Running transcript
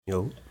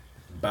Yo.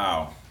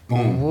 Bow.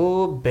 Boom.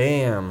 Whoa,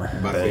 bam.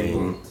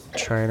 Bang.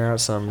 Trying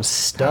out some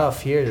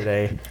stuff here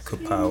today.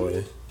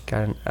 Kapow.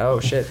 Oh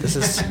shit, this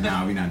is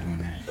Nah, we not doing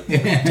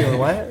that. doing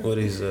what? What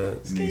is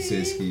that? They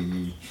said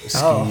ski.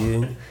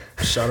 Oh.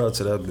 Shout out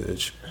to that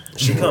bitch.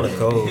 She kind of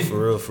cold,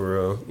 for real, for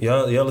real.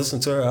 Y'all listen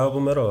to her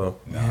album at all?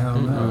 Hell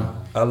no.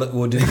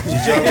 Well, did y'all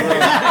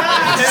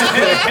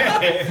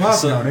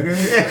Fuck no,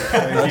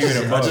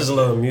 nigga. I just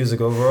love music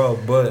overall,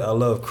 but I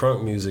love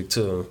crunk music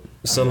too.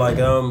 So like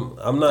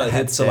I'm not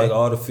hip to like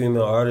all the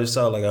female artists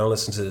out. Like I don't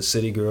listen to the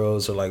City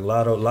Girls or like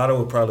Lotto. Lotto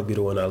would probably be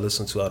the one I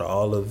listen to out of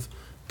all of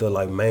the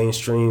like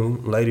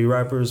mainstream lady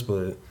rappers,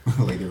 but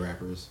Lady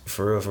rappers.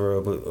 for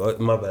real. But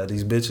my bad,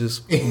 these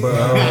bitches.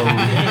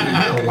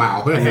 But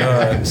Wow.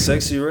 yeah,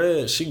 Sexy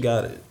Red, she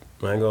got it.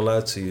 I ain't gonna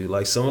lie to you.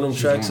 Like some of them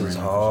tracks on is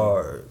right now, for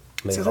hard.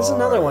 They So there's hard.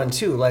 another one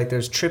too. Like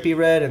there's Trippy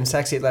Red and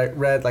Sexy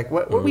Red. Like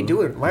what are we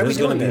doing? Why are There's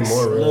we doing gonna be this?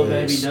 more Lil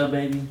reds. Baby, Dub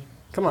Baby.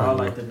 Come All on,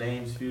 like the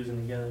names fusing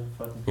together.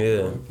 Fucking Yeah,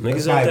 niggas Let's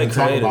ain't not even that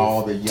talk creative. about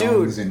all the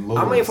youngs dude. and lows.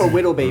 I'm waiting for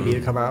Whittle Baby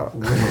to come out.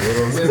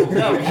 Little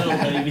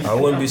Baby. I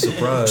wouldn't be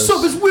surprised.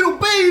 is Whittle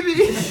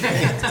Baby?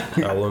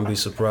 I wouldn't be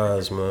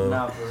surprised, man.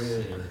 Nah, for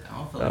real. I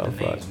don't feel like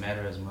the names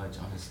matter as much,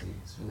 honestly.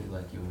 It's really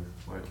like your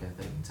work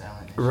ethic and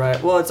talent.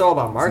 Right. Well, it's all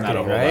about It's not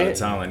a marketing, whole lot of right?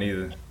 talent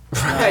either.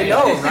 I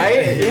know,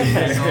 right?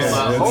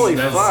 Yeah. Holy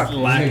fuck.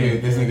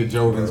 This nigga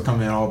Jovin's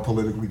coming all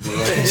politically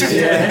correct.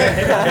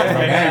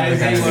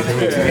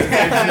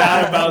 It's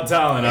not about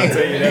talent, I'll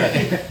tell you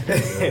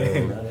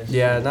that.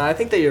 Yeah, no, I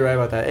think that you're right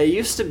about that. It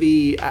used to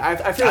be.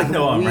 I feel like I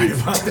know I'm right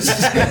we've- about this.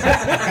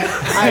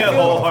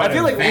 I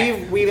feel like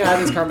we've had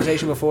this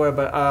conversation before,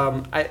 but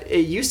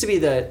it used to be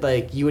that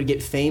like you would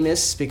get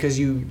famous because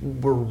you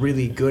were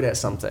really good at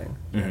something,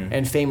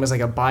 and fame was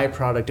like a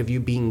byproduct of you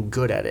being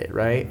good at it,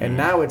 right? And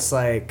now it's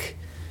like,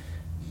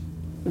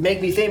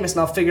 make me famous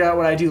and I'll figure out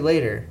what I do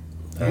later.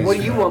 What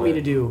do you want me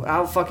to do?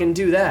 I'll fucking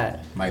do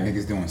that. Like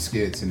niggas doing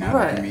skits and now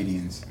Right. they're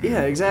comedians.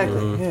 Yeah,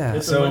 exactly. Yeah.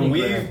 It's a So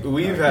money grab.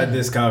 we've had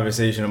this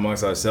conversation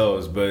amongst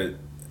ourselves, but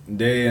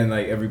they and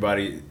like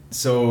everybody.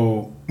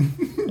 So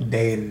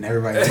They and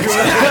everybody.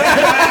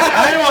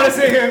 I didn't want to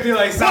sit here and be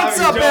like, What's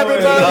Tommy up, Jones,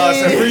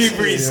 everybody?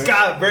 Supreme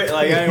Scott, Brett.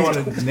 Like I didn't want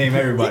to name You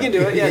everybody. can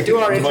do it. Yeah, do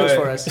our intros But-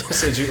 for us.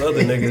 Said you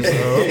other niggas,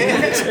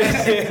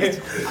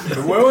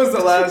 When was the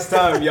last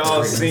time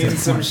y'all seen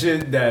some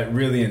shit that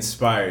really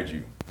inspired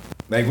you?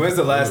 Like, when's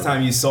the last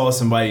time you saw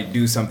somebody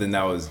do something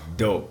that was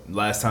dope?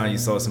 Last time you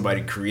saw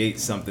somebody create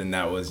something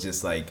that was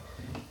just like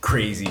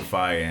crazy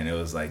fire, and it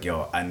was like,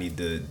 yo, I need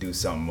to do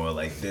something more.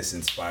 Like this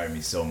inspired me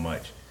so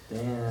much.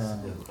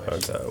 Damn.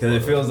 Because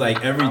it feels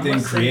like everything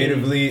I'ma say-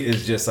 creatively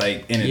is just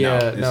like in and Yeah,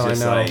 out. It's no, I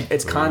just know. like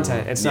It's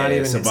content. It's yeah, not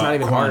even. it's It's about not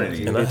even quantity.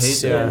 art. And I hate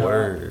It's, that yeah.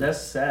 word. That's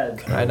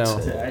sad. I know.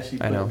 To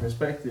actually I put know. in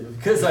perspective.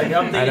 Because like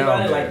I'm I thinking know.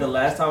 about it, like the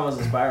last time I was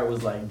inspired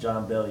was like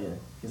John Bellion.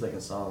 He's like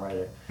a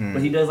songwriter.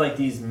 But he does like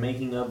these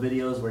making up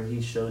videos where he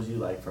shows you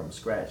like from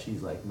scratch.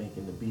 He's like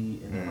making the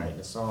beat and then writing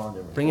the song.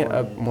 Then Bring it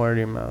up recording more to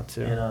your mouth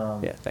too.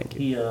 And Yeah, thank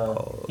you.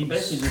 he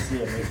basically just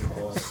makes the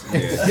calls.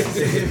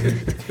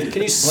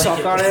 Can you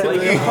suck on it?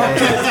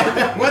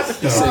 What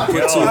the fuck?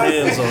 Put two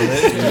hands on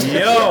it.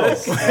 Yo,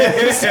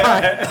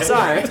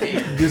 Sorry.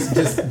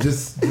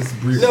 Just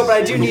briefly. No, but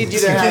I do need you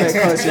to have it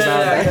close to your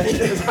mouth.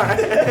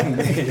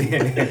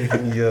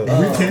 Yo.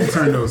 We can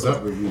turn those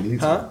up if we need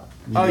to. Huh?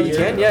 Oh, you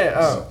can? Yeah.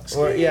 Oh,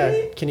 or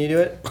yeah. Can you do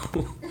it?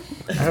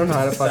 I don't know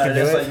how to fucking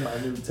do That's it. like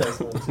my new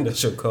Tesla.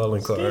 That's your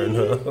calling card,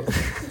 huh?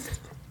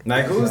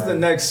 like who's the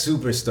next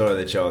superstar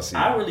that y'all see?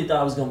 I really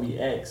thought it was gonna be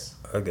X.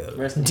 I got it.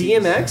 Rest in peace.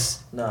 DMX?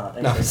 Nah,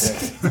 No.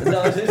 X.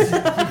 No, it's just,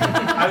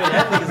 I mean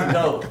that nigga's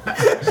dope.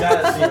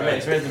 Shout out to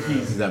DMX. Rest in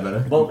peace. Is that better?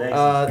 Both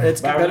X's.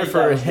 It's But I better really for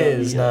thought it was gonna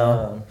his be,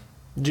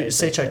 now.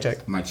 Say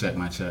check. My check.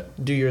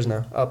 Do yours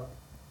now. Up.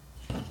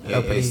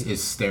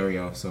 It's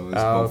stereo, so it's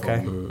Oh, both okay.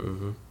 of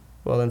them.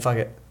 Well then, fuck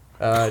it.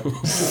 No,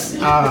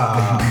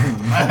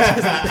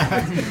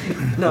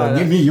 No,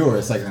 give me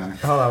yours. Like,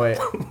 hold on, wait.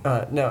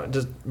 No,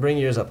 just bring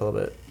yours up a little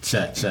bit.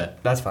 check.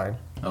 That's fine.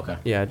 Okay.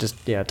 Yeah, just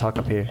talk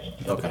up here.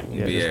 Okay.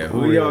 Yeah, just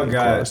who y'all really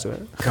got close to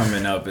it.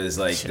 coming up is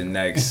like the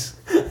next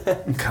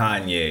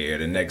Kanye or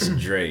the next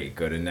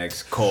Drake or the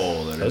next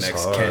Cole or the That's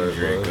next hard,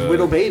 Kendrick. bro. Or,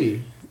 Whittle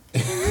Baby.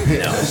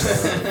 no,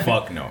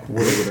 fuck no.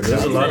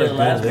 There's a lot the of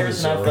last good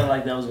person I niggas. felt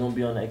like that was gonna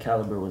be on that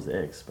caliber was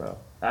X, bro.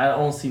 I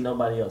don't see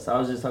nobody else. I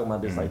was just talking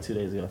about this like 2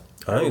 days ago.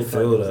 I ain't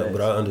feel that, but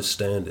I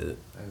understand it.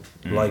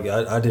 Like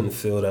I didn't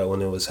feel that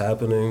when it was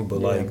happening, but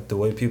Yeah. like the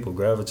way people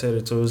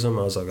gravitated towards him,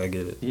 I was like, I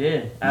get it.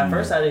 Yeah. At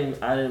first, I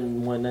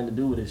didn't want nothing to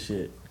do with this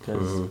shit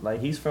because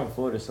like he's from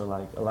Florida, so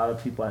like a lot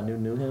of people I knew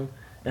him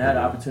and had the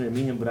opportunity to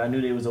meet him, but I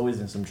knew they was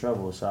always in some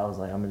trouble, so I was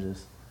like, I'm gonna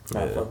just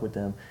not Yeah. fuck with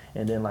them.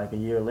 And then like a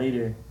year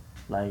later,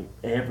 like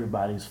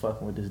everybody's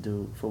fucking with this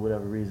dude for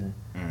whatever reason.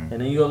 And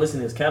then you go listen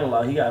to his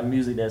catalog, he got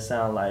music that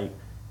sound like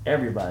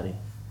everybody.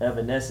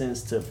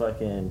 Evanescence to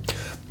fucking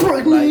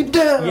Bring me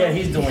down. yeah,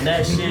 he's doing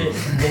that shit.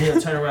 Then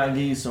he'll turn around and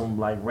give you some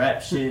like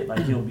rap shit.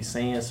 Like he'll be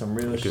saying some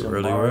real shit, some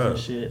really bars rap. and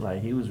shit.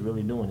 Like he was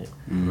really doing it.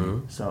 Mm-hmm.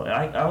 So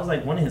I was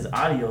like, one of his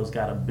audios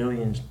got 1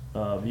 billion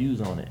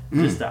views on it.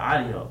 Just the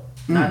audio,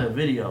 not the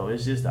video.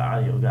 It's just the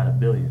audio got 1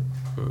 billion.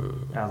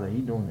 I was like, he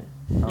doing it.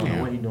 I don't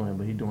know what he doing,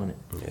 but he doing it.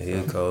 Yeah, he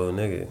a cold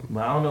nigga.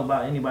 But I don't know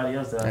about anybody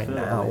else that I Right feel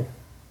now. like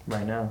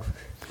right now.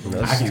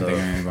 That's I can't tough. think of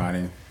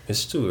anybody.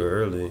 It's too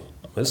early.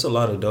 It's a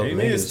lot of dope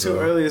Maybe niggas. it's too though.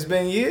 early. It's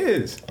been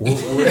years.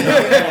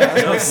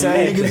 I'm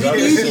saying. Niggas,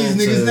 we need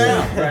these niggas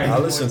now. I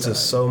listen to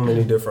so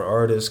many different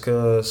artists,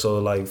 cuz so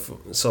like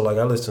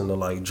I listen to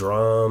like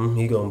Drum.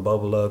 He gonna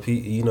bubble up.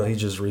 He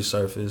just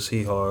resurfaced.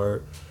 He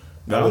hard.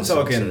 I I'm listen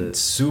talking to-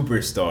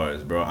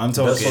 superstars, bro. I'm That's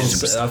talking. what I'm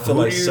saying. I feel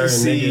who like do you certain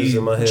niggas see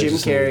in my head Jim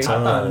just need Carrey.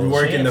 time.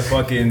 working the Chance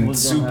fucking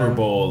was gonna Super have-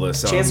 Bowl or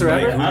something? Chance the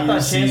Rapper? Like, who I do thought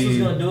you Chance was see?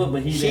 gonna do it,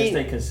 but he He- didn't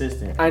stay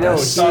consistent. I know. He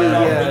He, started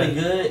off yeah. really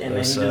good, and then he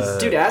That's just.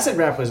 Dude, acid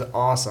rap was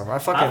awesome. I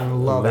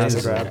fucking love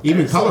acid amazing. rap.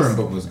 Even Coloring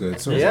Book was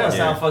good. So It's Yeah. gonna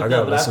sound I fucked gotta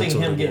up, but I listen think to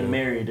it him getting again.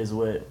 married is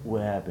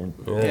what happened.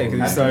 Yeah,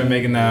 because he started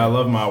making that "I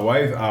Love My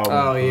Wife" album.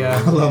 Oh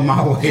yeah. I love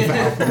my wife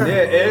out.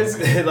 Yeah,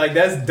 it's like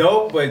that's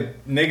dope,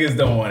 but niggas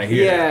don't want to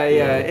hear. Yeah,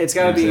 yeah. It's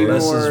gotta be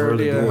Unless it's more.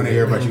 really I yeah. want to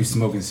hear about you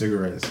smoking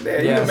cigarettes. Yeah,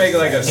 you Yeah. can make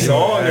like a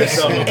song or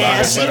something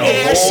about it, but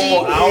a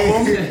whole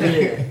album.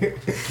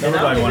 And I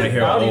Nobody don't want to even,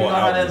 hear I a don't even whole know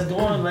how album. that's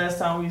going. Last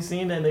time we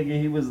seen that nigga,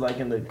 he was like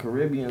in the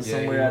Caribbean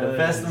somewhere he at a was.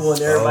 festival,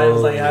 and everybody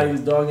was like how Oh. he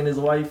was dogging his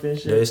wife and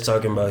They shit. was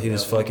talking about he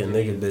was fucking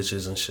nigga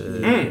bitches and shit.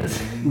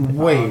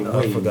 Wait,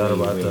 I forgot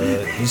about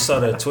that. You saw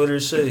that Twitter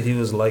shit? He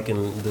was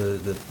liking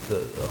the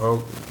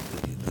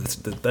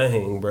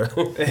thing, bro.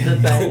 The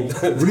thing.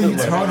 What are you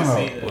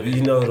talking about?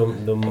 You know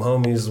them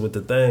homies with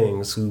the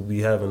things who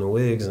be having the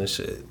wigs and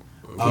shit.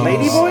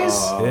 Lady boys?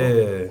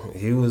 Yeah,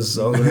 he was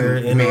over there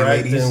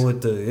interacting ladies?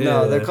 with the. Yeah.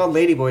 No, they're called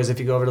lady boys if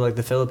you go over to like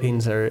the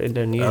Philippines or I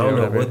Indonesia don't or know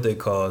whatever. what they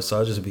call,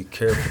 so I just be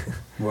careful.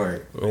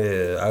 Word.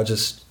 Yeah,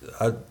 That's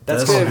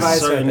good advice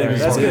certain right there. niggas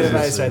That's good do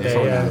advice this right and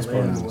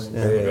there. shit.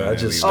 Yeah. Yeah, I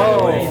just stay Oh,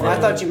 away from I it.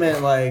 thought you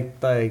meant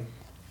like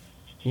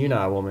you're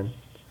not a woman.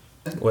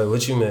 Wait,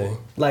 what you mean?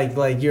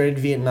 Like you're in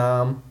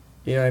Vietnam.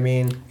 You know what I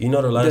mean? You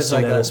know the last There's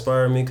thing like that a-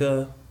 inspired me,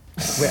 cuz?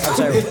 Wait, I'm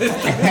sorry.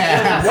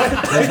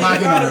 Let's not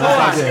get into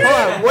that.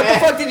 Hold on. What the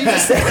fuck did you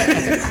just say?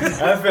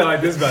 I feel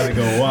like this about to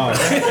go wild.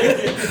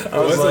 I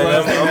was What's the like,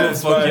 last thing I'm that gonna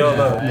fuck y'all inspired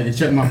up. Nigga,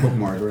 check my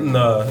bookmark. Right?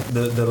 Nah,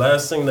 the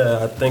last thing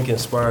that I think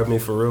inspired me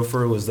for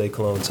real was they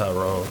clone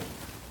Tyrone.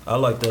 I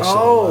like that shit a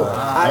Oh,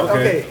 lot.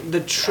 okay. The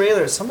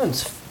trailer.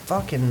 Someone's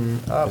fucking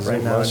up Is right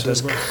it now. my It shit,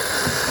 just- bro?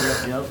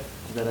 Yep.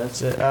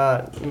 That's it.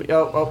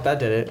 oh, that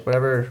did it.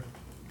 Whatever.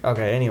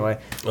 Okay. Anyway.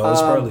 Oh,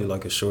 it's probably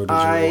like a shortage of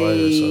white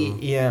or something.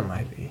 Yeah, it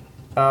might be.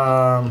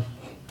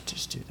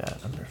 Just do that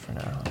under for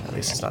now. At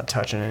least it's not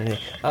touching anything.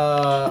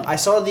 I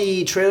saw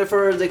the trailer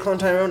for the Clone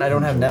Tyrone. I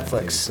don't have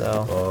Netflix,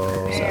 so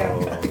Oh,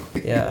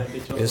 yeah.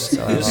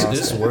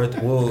 it's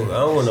worth. Well, I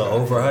don't want to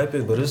overhype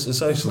it, but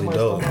it's actually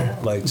dope.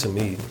 Like to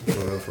me,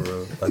 for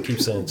real. I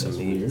keep saying to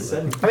me.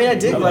 I mean, I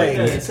did like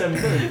It's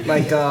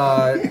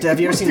 7:30. have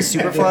you ever seen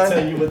Superfly?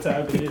 Tell you what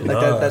time it is. Like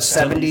Nah, that I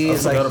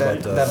 70s, like forgot that,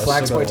 about that. that I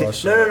black still gotta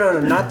exploitation. watch No,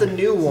 not the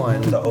new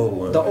one. The old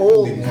one. The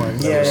old one.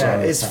 Yeah, yeah.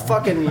 sorry. It's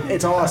fucking.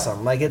 It's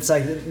awesome. Like it's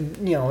like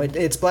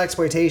it's black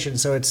exploitation,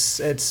 so it's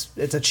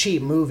a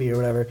cheap movie or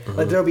whatever.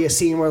 Like there'll be a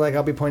scene where like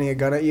I'll be pointing a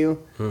gun at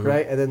you,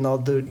 right, and then they'll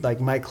do like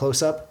my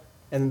close up.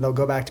 And they'll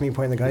go back to me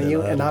pointing the gun at Yeah,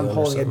 you, I have and a I'm gun or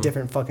holding a something.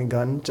 different fucking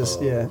gun. Just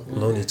yeah.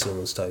 Looney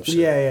Tunes type shit.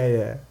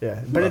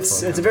 Yeah. But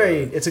it's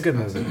a good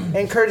movie.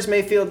 And Curtis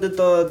Mayfield did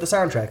the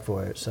soundtrack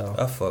for it, so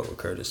I fuck with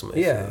Curtis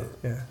Mayfield.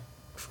 yeah.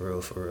 For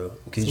real.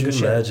 Could Some you good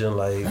shit. imagine,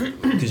 like,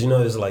 cause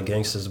there's like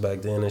gangsters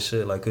back then and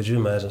shit. Like, could you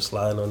imagine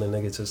sliding on the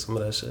nigga to some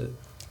of that shit?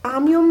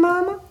 I'm your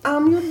mama,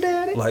 I'm your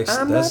daddy. Like,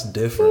 I'm that's not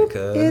different,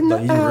 cuz. in the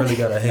Like, you really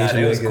gotta hate Nah,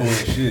 your it was nigga. cool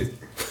as shit.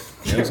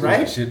 It was cool Right?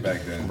 as shit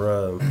back then.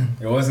 Bruh.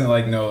 It wasn't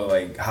like no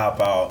like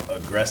hop out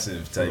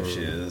aggressive type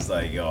shit. It was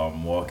like, yo,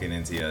 I'm walking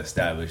into your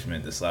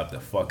establishment to slap the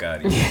fuck out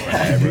of you in front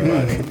of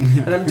everybody.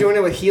 And I'm doing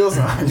it with heels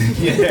on.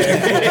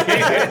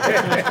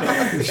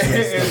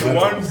 It's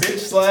one bitch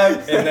slap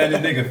and then the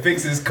nigga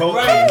fix his coat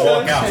and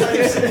walk out.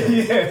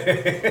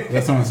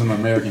 That's on some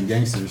American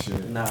gangster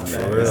shit. Nah, For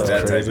man. real, It's that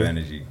type crazy. of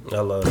energy. I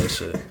love that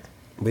shit.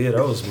 But yeah,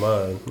 that was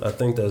mine. I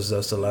think that's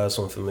the last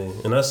one for me,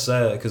 and that's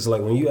sad because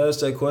like when you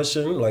asked that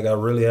question, like I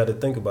really had to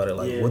think about it.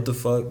 Like, Yeah. what the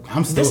fuck?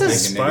 I'm still This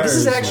is- thinking this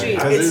is nigga. actually-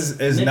 Because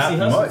it's Nipsey not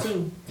Hussle much.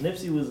 too.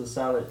 Nipsey was a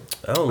solid.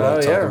 I don't like Oh,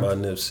 talking yeah. about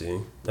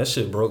Nipsey. That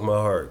shit broke my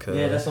heart. Cause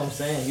Yeah, that's what I'm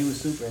saying. He was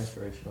super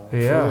inspirational.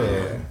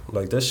 Yeah.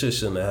 like that shit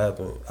shouldn't have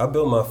happened. I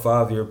built my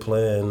 5-year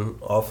plan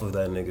off of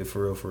that nigga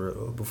for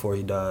real before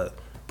he died.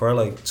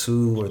 Probably like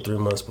 2 or 3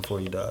 months before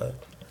he died.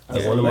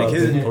 Like Yeah, one of like my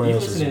his- big plans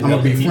was listening I'm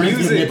gonna be friends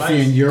with Music- Nipsey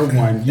in year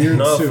 1, year 2.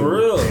 no, for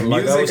real.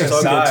 Like I was Music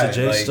talking aside, to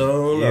Jay like,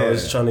 Stone. I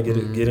was yeah. trying to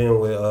get in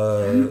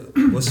with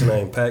what's his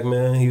name,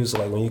 Pac-Man. He was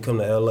like, when you come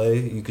to LA,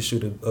 you could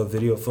shoot a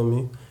video for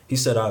me. He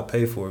said I'd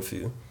pay for it for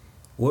you.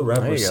 What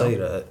rappers say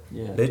that?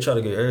 Yeah. They try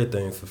to get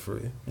everything for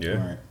free.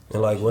 Yeah. Right.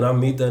 And like when I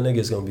meet that nigga,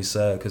 it's gonna be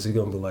sad because he's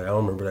gonna be like, I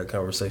don't remember that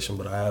conversation,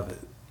 but I have it.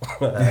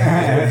 But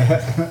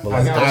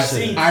like, that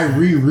shit- I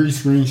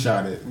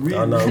re-screenshot it.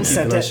 I know. I'm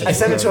keeping that shit I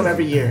send it to him forever.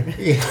 every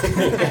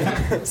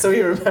year, so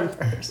he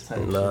remembers.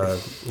 Nah,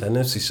 that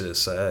Nipsey shit is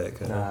sad.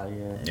 Cause Nah,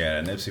 yeah.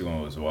 Yeah, that Nipsey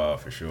one was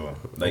wild for sure.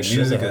 Like shit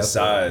music that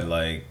aside,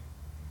 like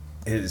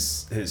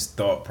his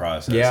thought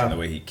process Yeah. and the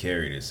way he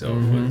carried himself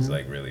was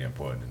like really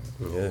important.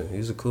 yeah,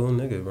 he's a cool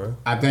nigga, bro.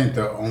 I think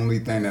the only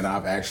thing that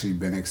I've actually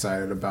been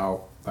excited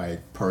about,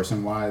 like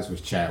person-wise, was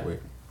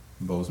Chadwick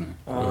Boseman.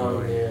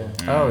 Oh yeah.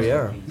 Oh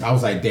yeah. I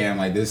was like, damn,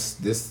 like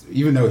this.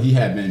 Even though he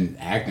had been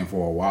acting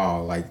for a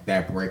while, like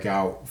that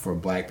breakout for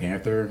Black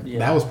Panther, Yeah.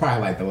 that was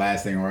probably like the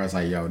last thing where I was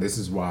like, yo, this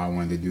is why I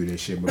wanted to do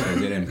this shit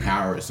because it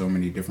empowered so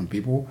many different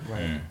people.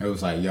 Right. It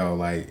was like, yo,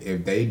 like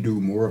if they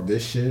do more of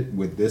this shit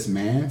with this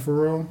man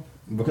for real.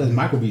 Because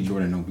Michael B.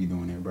 Jordan don't be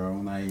doing it, bro.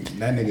 Like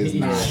that nigga's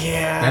not.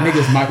 Yeah. That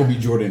nigga's Michael B.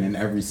 Jordan in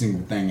every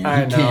single thing, and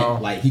I he know.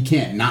 can't like he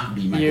can't not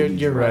be Michael B.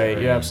 You're Jordan.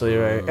 right. You're absolutely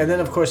right. And then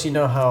of course you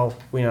know how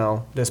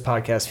this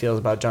podcast feels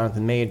about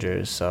Jonathan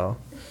Majors. So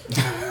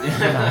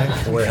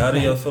Wait, how do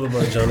y'all feel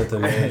about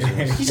Jonathan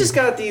Majors? he just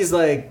got these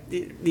like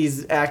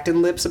these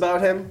acting lips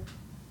about him.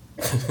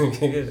 Where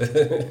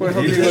he'll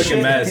He be do looking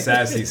shit. mad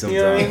sassy sometimes.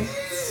 You know what I mean?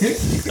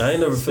 I ain't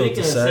never felt Speaking the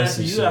of sassy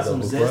sassy, you shit got of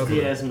some a zesty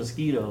brother. ass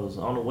mosquitoes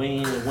on the way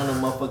in, and one of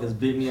them motherfuckers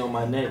bit me on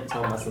my neck,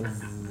 talking about some. I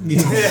was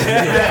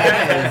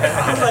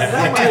like,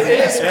 that might It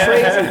is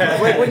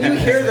crazy. When you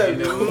hear the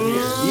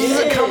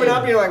coming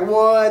up, you're like,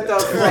 what the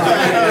fuck? I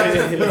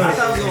thought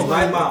I was gonna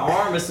bite my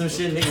arm or some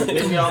shit. Nigga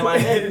bit me on my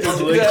neck.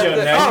 Just lick your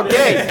neck. Oh,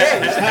 gay.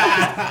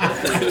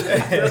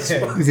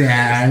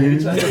 Yeah.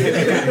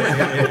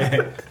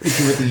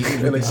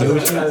 With the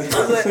solution. I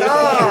was like,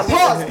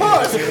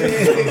 pause.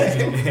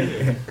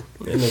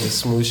 That nigga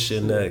smooth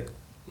shit neck.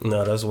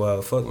 Nah, that's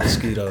wild. Fuck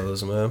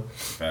mosquitoes, man.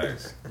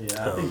 Facts.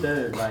 Yeah, I think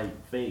they're like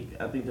fake.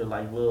 I think they're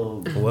like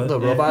little What? The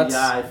robots?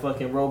 FBI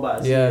fucking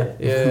robots. Yeah.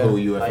 Little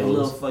Like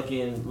little UFOs.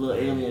 fucking little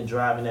alien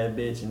driving that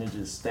bitch and it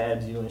just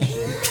stabs you and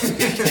shit.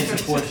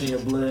 Takes a portion of your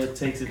blood,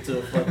 takes it to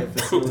a fucking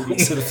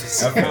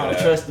facility. I don't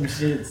trust them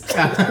shits.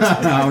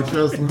 I don't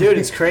trust them. Dude,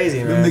 it's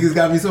crazy, Them man. niggas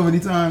got me so many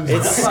times.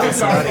 That's why I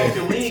start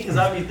smoking weed because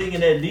I be thinking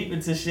that deep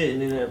into shit,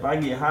 and then if I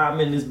get high, I'm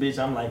in this bitch.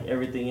 I'm like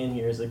everything in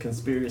here is a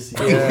conspiracy.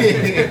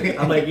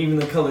 I'm like even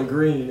the color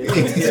green.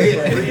 It's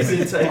like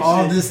reason type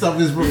All shit. this stuff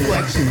is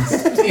reflections.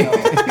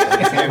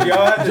 If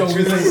y'all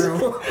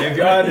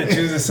had to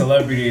choose a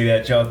celebrity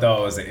that y'all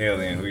thought was an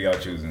alien, who y'all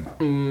choosing?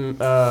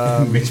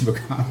 Mitch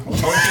McConnell.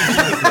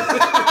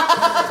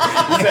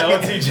 Is that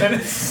OT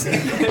Genesis?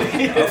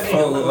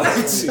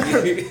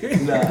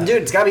 Nah.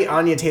 Dude, it's gotta be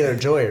Anya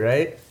Taylor-Joy,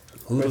 right?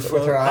 Who the With her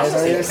fuck? eyes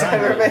on either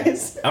side of her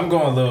face. I'm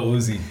going Lil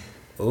Uzi.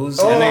 Who's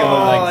That nigga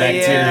look like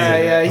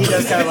bacteria. Yeah, he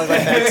does kind of look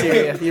like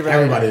bacteria. You're right.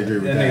 Everybody agree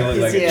with That that. nigga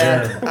look like a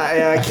germ. I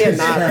can't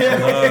not.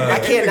 I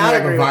can't not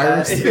Like a agree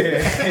virus. with that.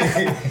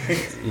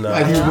 Nah.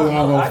 Like you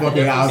belong on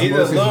fucking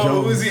Either Osmosis Lil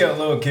Jones. Uzi or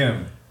Lil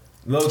Kim.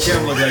 Lil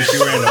Kim looked like she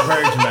wearing a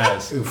purge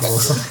mask.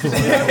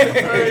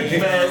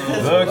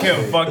 Lil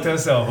Kim fucked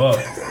herself up.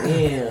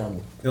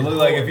 Damn. It looked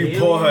like if you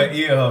pull her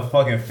ear, her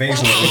fucking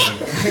face would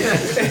open.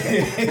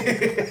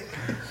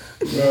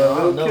 Yeah, I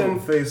don't know. Kim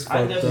face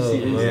I fucked definitely up,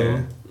 see it.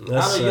 man. I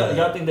That's don't know, sad.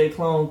 y'all think they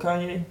clone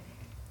Kanye?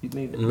 You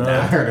think that?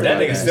 Nah. heard That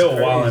about nigga that. still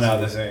It's wilding crazy.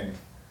 out the same.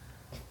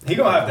 He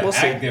gonna have to We'll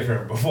act see.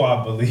 different before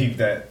I believe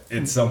that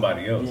it's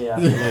somebody else. Yeah, I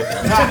feel like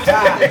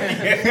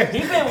he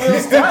been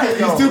real quiet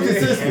though. He's too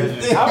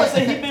consistent. I would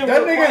say he been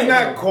That real nigga's quiet.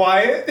 not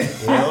quiet. I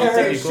haven't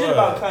heard shit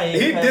about Kanye.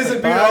 He Past,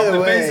 disappeared By off the the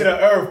way, face of the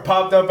earth,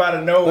 popped up out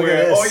of nowhere.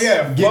 this. Oh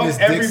yeah, Getting his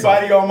fuck dick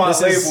everybody on my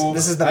This is- label.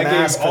 this is the I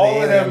mask gave for all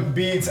the of them alien.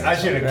 beats. I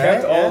should have Right?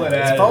 kept all of Yeah.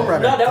 that. It's foam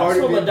runner. No, that was Cardi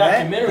from a B-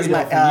 documentary. This is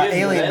my, though, from years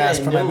ago. alien That mask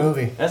ain't for my new.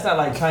 movie. That's not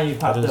like Kanye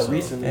popped That is up so.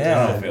 recently. I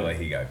Yeah. don't feel like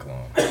he got cloned.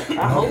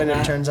 I hope And it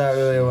not. turns out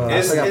really well. I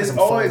It's, still gotta put it's some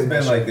always foam in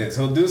been that like shit. this.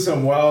 He'll do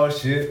some wild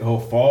shit. He'll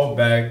fall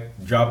back,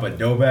 drop a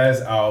dope ass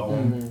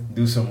album,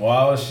 do some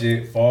wild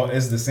shit. Fall.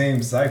 It's the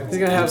same cycle. He's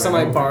gonna have some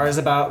like bars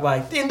about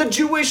like in the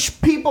Jewish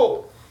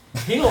people.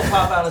 He gonna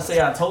pop out and say,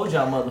 "I told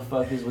y'all,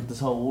 motherfuckers," with this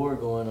whole war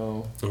going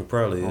on. It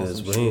probably On is,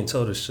 some but he ain't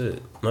told us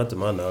shit. Not to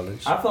my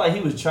knowledge. I feel like he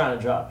was trying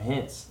to drop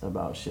hints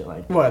about shit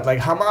like that. What? Like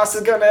Hamas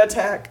is gonna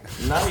attack?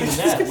 Not even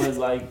that, but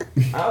like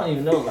I don't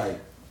even know like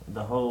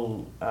the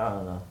whole. I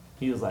don't know.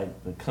 He was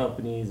like the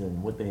companies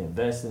and what they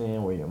invested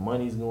in, where your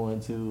money's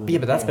going to. Yeah,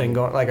 but that's been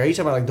going. Like, are you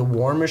talking about like the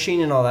War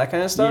Machine and all that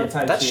kind of stuff? Yeah,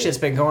 type that shit. shit's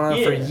been going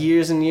on for Yeah.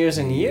 years and years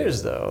and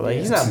years, though. Like,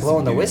 Yeah. he's not Since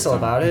blowing the the whistle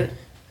beginning of about time. it.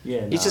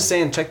 Yeah, He's just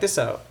saying, check this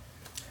out.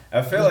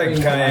 I feel like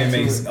Kanye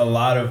makes a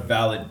lot of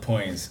valid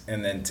points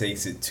and then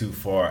takes it too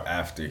far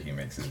after he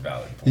makes his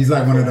valid points. He's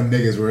like one of them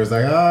niggas where it's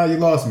like, you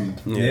lost me.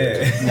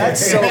 Yeah.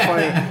 That's so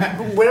funny.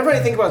 Whenever I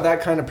think about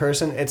that kind of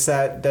person, it's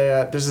that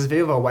there's this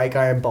video of a white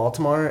guy in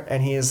Baltimore,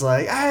 and he's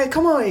like, "Hey,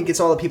 come on!" He gets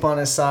all the people on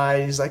his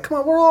side. He's like, "Come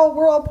on, we're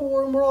all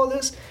poor and we're all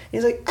this." And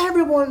he's like,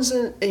 "Everyone's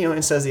in,"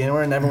 and says the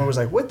N-word, and everyone was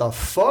like, "What the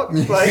fuck?"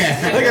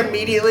 Like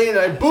immediately, and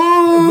like,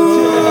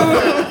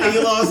 boom!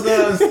 You lost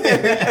us.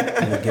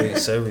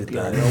 Negates everything. You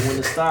gotta know when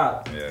to stop.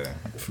 Yeah.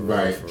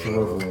 Right.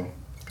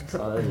 That's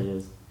all that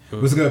is.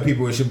 What's good,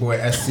 people? It's your boy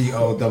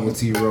SCO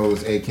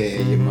Rose,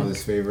 aka your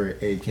mother's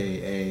favorite,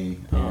 aka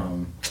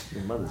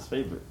Your mother's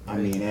favorite. I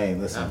mean, hey,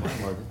 listen. Not my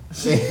mother.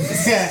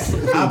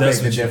 I beg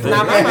to differ.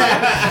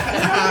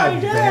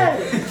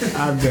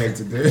 I beg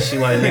to differ. She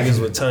like niggas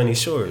with tiny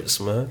shorts,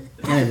 man.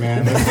 Hey,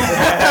 man.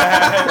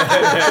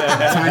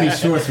 Tiny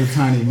shorts with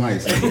tiny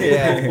mice.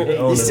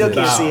 Yeah, you still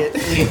can't see it.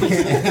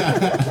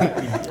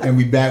 And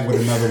we back with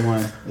another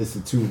one. It's the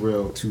Too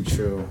Real, Too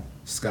Chill,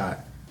 Scott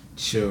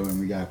Chill, and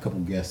we got a couple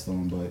guests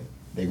on, but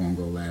they gonna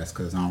go last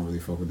because I don't really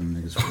fuck with them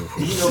niggas for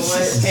real. You know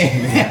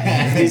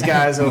what? These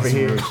guys over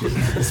here.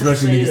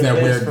 Especially niggas that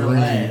wear green.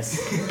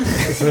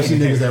 Especially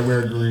niggas that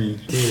wear green.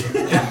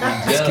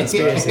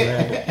 Conspiracy,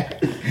 man.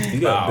 You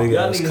got a big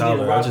Y'all ass niggas need to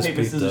collar. I rock, just paper,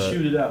 picked scissors, that.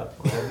 shoot it out.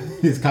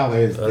 His collar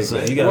is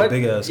thick. You got a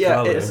big ass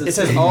collar. It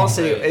says all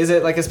city. Is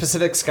it like a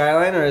specific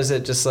skyline, or is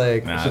it just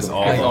like Nah, it's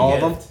all like of all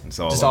of them. them? It's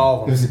all Just of them.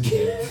 all of them. There's a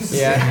kid.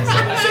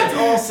 Yeah. It's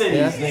all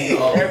cities, Yeah.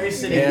 nigga. Every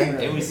city. Yeah.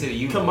 Every city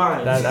you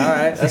Combined. All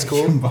right, that's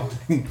cool.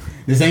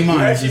 This ain't mine.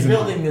 We're This actually is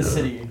building this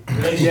city.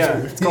 Yeah,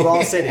 it's called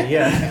All City.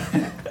 Yeah.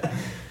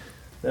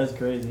 That's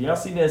crazy. Y'all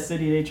see that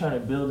city they trying to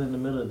build in the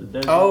middle of the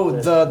desert? Oh,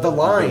 the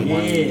line. Yeah.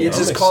 It's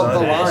I'm just called the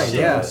excited. That line. shit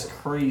Yeah. was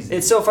crazy.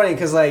 It's so funny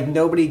because like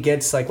nobody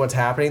gets like what's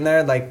happening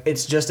there. Like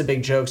it's just a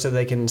big joke, so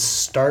they can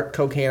start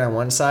cocaine on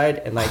one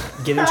side and like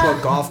get into a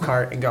golf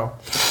cart and go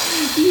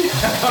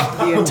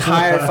the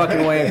entire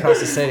fucking way across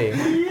the city.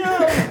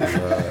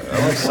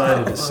 I'm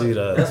excited to see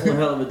that. That's one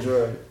hell of a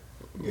drug.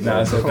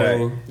 Nah, it's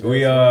okay.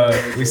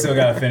 We still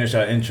gotta finish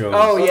our intro.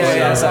 Oh yeah, all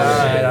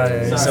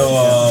right.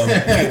 So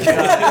This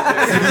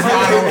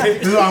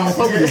is why I'm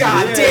fucking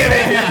God damn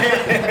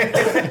it!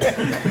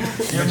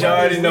 but y'all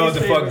already know what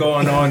the fuck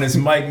going on. It's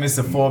Mike,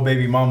 Mr. Four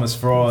Baby Mamas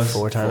Frost.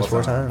 Four times.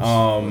 There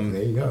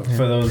you go.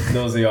 For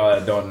those of y'all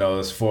that don't know,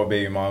 it's 4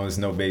 baby mamas,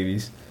 no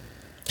babies.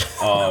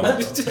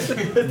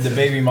 The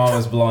baby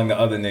mamas belong to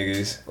other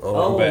niggas,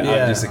 but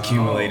yeah. I just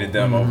accumulated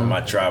them over my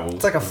travels.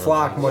 It's like a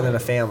flock more than a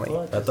family.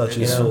 I thought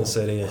you shouldn't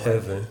say they in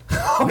heaven.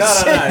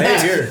 No, they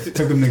here.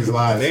 Took them niggas'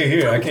 lives. They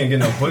here. I can't get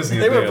no pussy.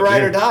 They if were up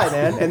bride there. or die,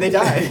 man, and they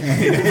died.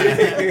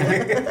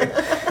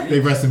 They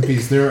rest in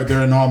peace. They're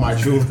in all my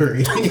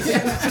jewelry.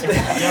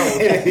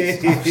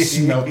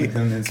 Smelted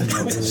them into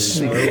my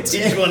jewelry.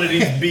 Each one of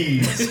these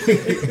beads.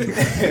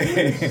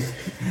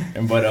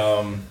 But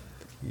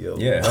Yo.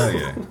 yeah, hell yeah.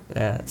 Yeah,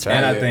 that's right.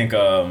 And I think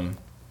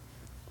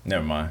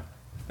never mind.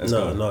 Let's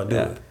go. No, do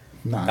it.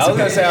 Nah, I was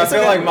gonna say I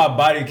feel like my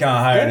body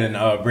count higher than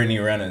Brittany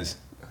Renner's.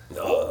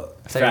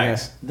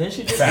 Facts. Then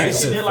she just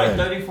Facts. she did like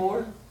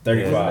 34.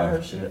 35.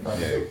 Her shit.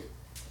 Yeah.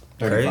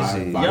 35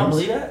 Crazy. Y'all bodies.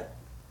 believe that?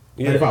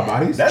 35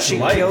 bodies? That's She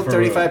light killed for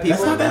 35 real. people.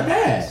 That's not that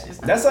bad.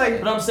 That's like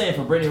But I'm saying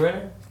for Brittany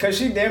Renner. cause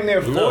she damn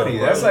near 40.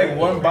 No, That's bro. like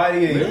one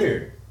body a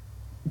year.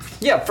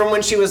 Yeah, from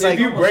when she was like. If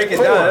you break it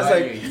four. down, that's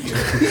like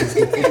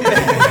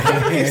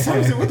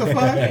What the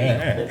fuck?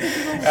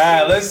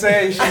 alright, let's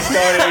say she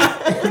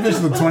started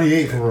This look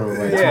 28 for real.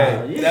 Like,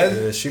 yeah, that's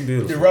Yeah, she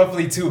beautiful.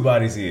 roughly 2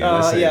 bodies a year.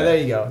 Let's say Yeah, that. there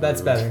you go.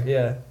 That's better.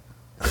 Yeah.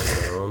 I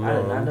don't I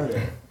did not know. know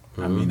that.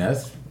 I mean,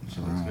 that's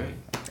Great.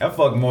 I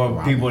fucked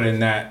more people than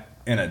that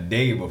in a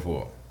day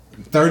before.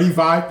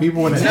 35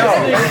 people in a No.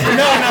 I'm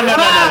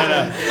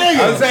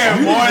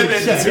saying more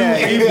than 2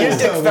 people. Your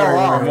dick fell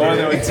off. More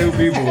than 2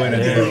 people in a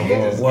day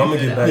before. Well, I'm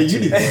gonna get back Hey, to you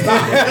you. need to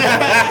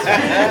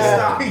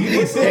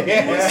stop.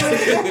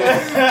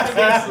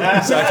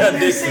 So I got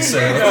dick for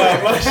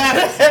sale.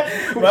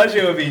 My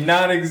shit would be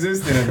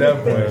non-existent at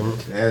that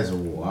point. That's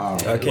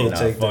wild. I can't Nah,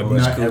 take that fuck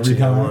much not every coochie at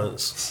time.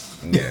 once.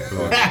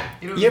 Yeah.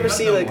 You ever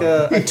see like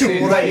a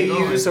tool that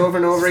you use over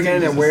and over again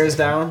and it wears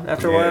down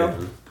after a while?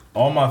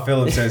 All my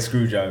Phillips head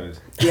screwdrivers.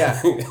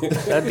 Yeah,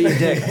 that'd be a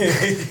dick.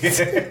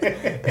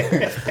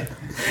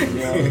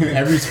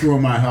 Every screw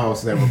in my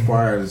house that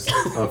requires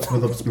a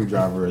Phillips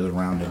screwdriver is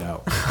rounded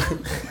out.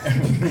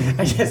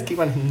 I just keep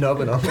on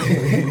nubbing them.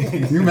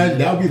 Can you imagine?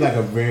 That would be like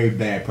a very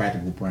bad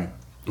practical prank.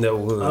 That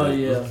would. Oh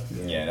yeah.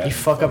 Yeah, You that's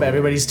fuck up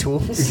everybody's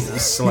tools.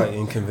 Slight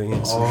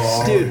inconvenience.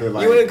 Oh, Dude,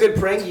 like- you want a good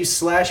prank? You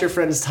slash your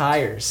friend's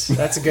tires.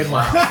 That's a good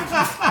one.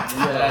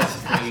 That's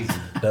crazy.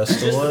 That's the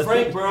Just a one.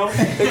 prank, bro.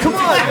 Come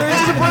on, it's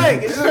just a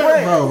prank. It's just a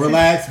prank. Bro,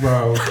 relax,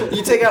 bro.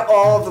 You take out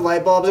all of the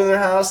light bulbs in their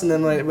house, and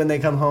then like, when they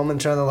come home and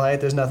turn on the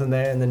light, there's nothing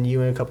there, and then you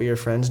and a couple of your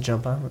friends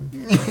jump on.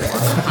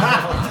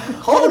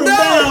 Hold him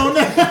down.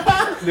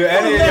 Do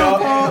any of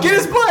y'all, Get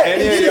his butt.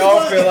 any of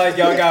y'all feel like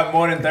y'all got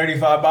more than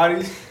 35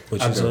 bodies?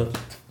 What you said?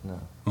 No.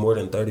 More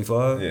than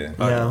 35? Yeah.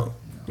 I No.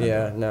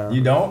 Yeah, no.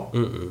 You don't?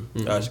 don't.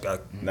 I just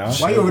got. No.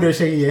 Why you over there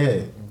shaking your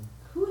head?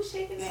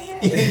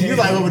 You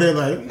like over there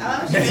like.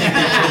 Oh,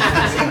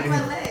 shake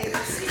my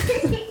legs.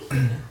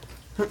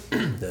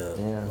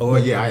 Damn. Oh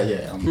yeah.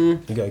 You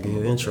gotta get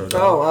your intro.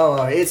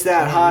 Oh, it's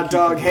that hot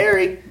dog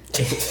Harry.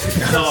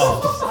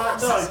 Hot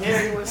dog,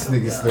 Harry, what's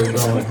This nigga still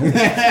going.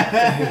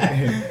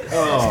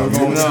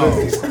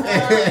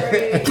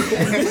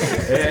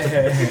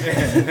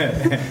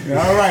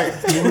 All right,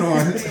 moving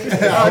on.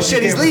 Oh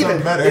shit, he's leaving.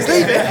 He's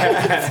leaving.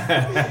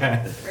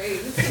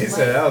 He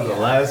said that was the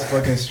last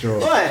fucking straw.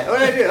 What? What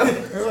did I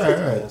do? All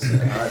right.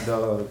 Hot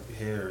dog,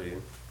 Harry.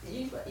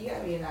 You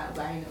gotta be an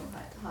albino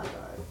hot dog.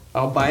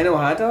 Albino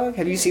hot dog?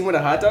 Have you seen what a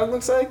hot dog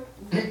looks like?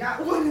 You're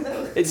not one of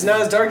those. It's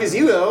not as dark as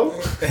you though.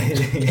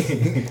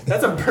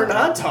 That's a burnt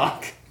hot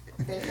dog.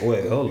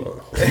 Wait, hold on.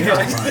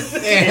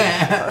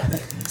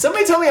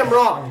 Somebody tell me I'm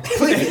wrong,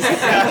 please.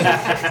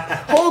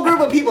 Whole group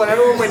of people and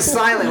everyone went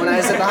silent when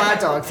I said the hot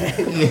dog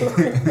thing.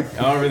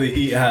 I don't really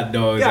eat hot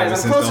dogs. ever Guys, I'm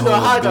since closer the to a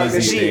whole hot dog than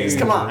Blizzy she is.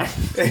 thing. Come on.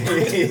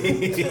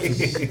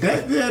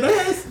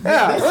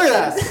 Yeah, look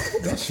at that.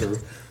 That's true.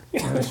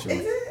 That's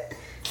true.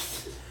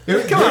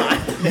 Come on.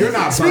 You're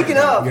not burnt. Speaking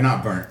though. of- You're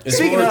not burnt. It's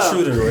Speaking more of-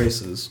 true than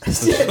racist.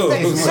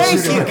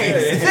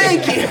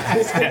 Thank you.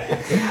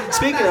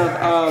 Speaking of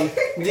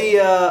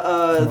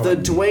the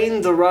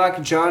Dwayne the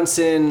Rock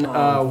Johnson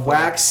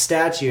wax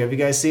statue, have you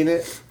guys seen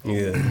it?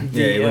 Yeah.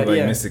 Yeah, he looked like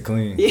Yeah. Mr.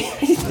 Clean. They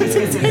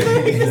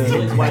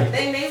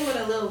made one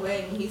a Lil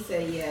Wayne and he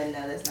said, yeah,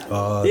 no, that's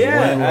not me.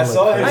 Yeah, I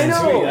saw his I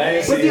know, tweet. I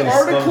didn't but see the his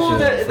article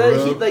sculpture.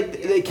 that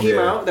he they came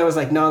Yeah. out that was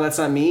like, no, that's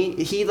not me.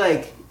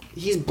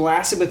 He's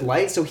blasted with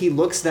light, so he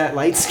looks that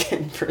light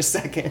skin for a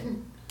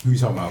second. Who you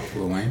talking about?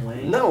 Lil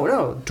Wayne? No,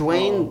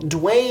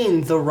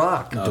 Dwayne the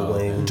Rock.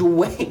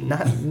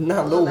 Dwayne,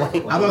 not Lil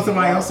Wayne. I thought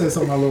somebody else said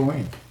something about Lil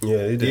Wayne.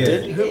 Yeah, he did.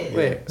 Yeah. Did who?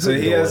 Wait, So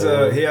he has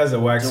a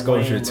wax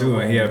sculpture too,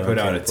 and he had put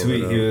out a Okay, pull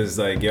tweet. it He up. was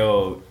like,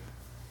 "Yo,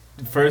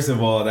 first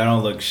of all, that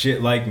don't look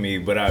shit like me,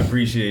 but I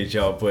appreciate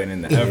y'all putting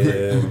in the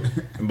effort."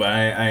 Yeah. But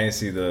I ain't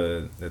see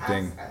the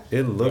thing.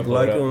 It looked Pull it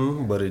like up.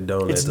 him, but it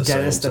don't it's at the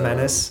Dennis the same time.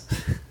 Menace.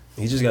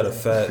 He just got a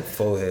fat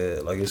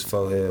forehead. Like his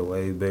forehead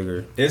way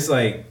bigger. It's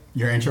like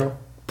Your intro?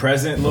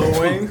 present Lil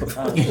Wayne.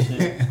 Oh,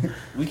 shit.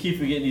 We keep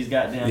forgetting these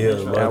goddamn Yeah,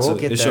 intros. mine's we'll a-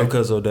 get it's there. your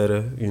cousin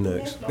Odetta. You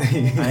next. I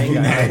ain't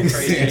got no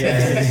crazy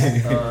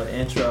ass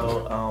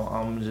intro. I'm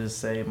gonna just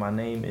say my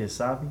name is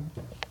Sabi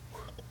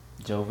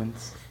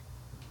Jovins.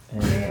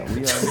 And we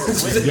are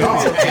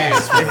Y'all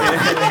ass. He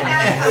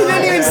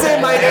didn't even say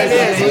my name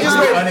is. He just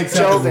went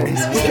Unacceptable. Jovins.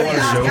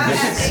 Y'all gotta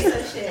say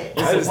some shit. I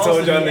just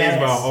told y'all names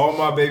about all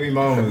my baby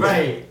mamas.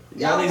 right.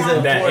 Y'all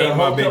niggas That ain't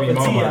my baby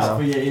mama. mamas.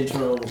 For your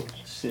intro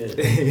shit.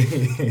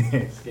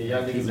 Yeah,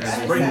 y'all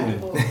niggas are bringing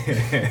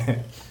it.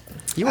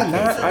 You are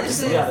not. I'm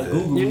just. You gotta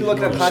Google. You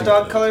looking up hot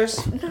dog colors?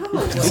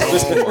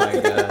 Oh my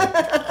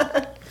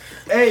god.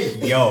 Hey,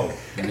 yo.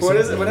 What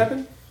is it? What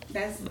happened?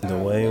 That's The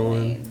Wayne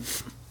one?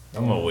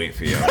 I'm gonna wait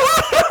for y'all.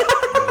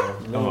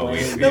 I'm gonna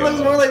wait for That looks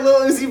more y'all. like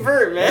Lil Uzi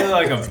Vert, That man.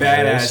 look like a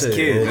badass shit,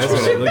 kid. yeah. That's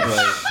what it looked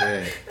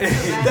like.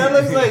 That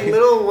looks like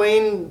Lil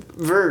Wayne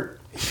Vert.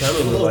 Kind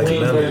of look like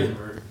Melly.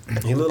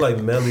 He looked like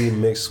Melly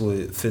mixed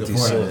with 50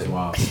 Cent.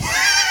 Wow.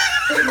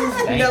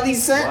 Nelly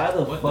Cent. Why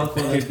the fuck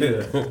would I do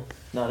that?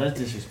 No, that's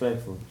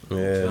disrespectful.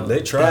 Yeah,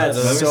 they tried.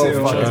 That's though. so see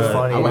them fucking try.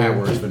 funny. I would have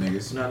words for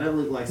niggas. No, that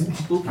look like some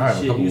spooky I have a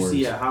shit couple you see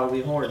words. at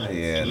Halloween Horror Nights.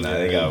 Yeah, nah,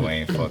 they got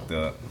Wayne fucked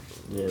up.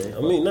 Yeah, they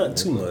I mean, not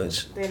too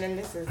much. Then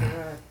this is the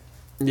rock.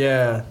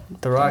 Yeah,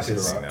 The Rock see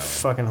is The Rock.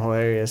 fucking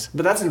hilarious.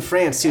 But that's in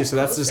France too, so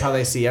that's just how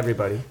they see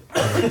everybody.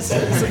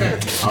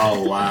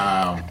 Oh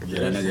wow.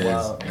 Yeah, that That's nigga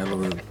wild. is. That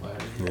little.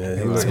 Yeah,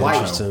 he It's was white.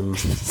 interesting.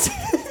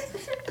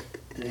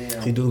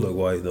 Damn. He do look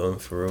white though,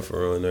 for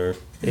real in there.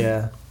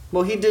 Yeah.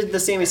 Well, he did the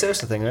Sammy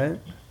Sosa thing, right?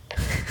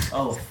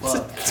 Oh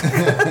fuck. That's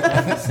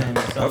the same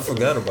I stuff.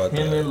 forgot about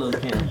Him and that. Lil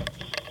Kim.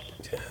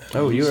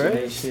 Oh, you Shit right?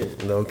 ain't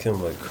shit. Lil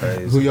Kim look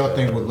crazy. Who y'all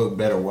think would look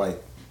better white?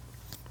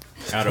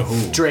 Out of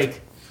who?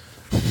 Drake.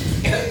 Out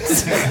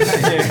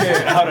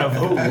of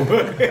who?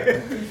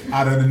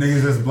 Out of the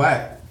niggas that's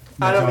black.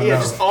 I don't. Yeah,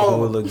 just Who all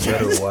would of them. look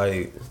better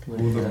white? Who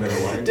would look better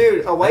white?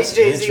 Dude, a white That's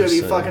Jay Z would be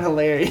interesting. fucking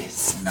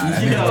hilarious. Nah,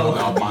 that nigga look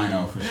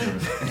albino for sure.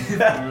 For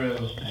real. That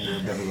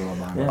definitely look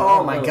albino.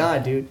 Oh my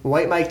god, dude.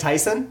 White Mike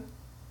Tyson?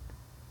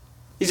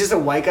 He's just a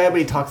white guy, but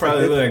he talks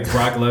Probably like look like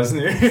Brock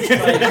Lesnar.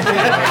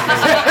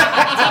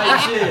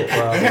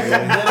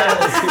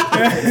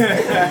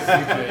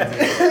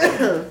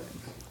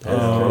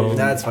 this.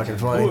 That's fucking Who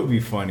funny. would be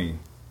funny?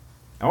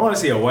 I want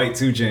to see a white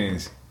 2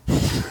 Chainz.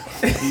 That's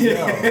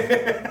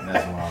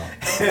wild.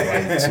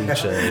 Like 2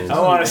 Chainz. I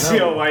want to see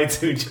a white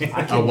 2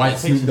 Chainz. A white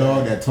Snoop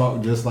Dogg that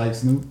talk just like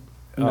Snoop.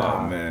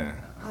 Oh man.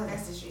 Oh,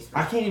 that's disrespectful.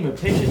 I can't even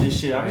picture this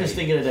shit. I'm just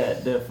thinking of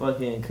that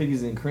fucking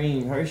cookies and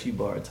cream Hershey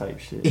bar type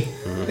shit.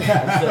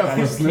 I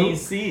just can't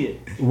see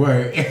it.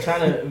 Word.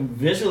 Trying to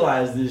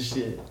visualize this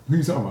shit. Who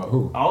you talking about?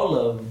 Who? All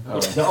of them.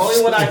 The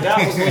only one I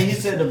got was when he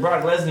said the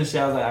Brock Lesnar shit.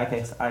 I was like,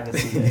 I can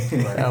see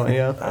that. Oh,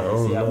 yeah. I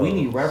can see that. We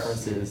need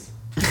references.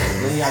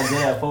 Then y'all get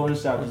that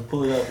Photoshop, just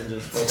pull it up and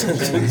just fucking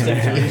change the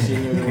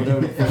saturation or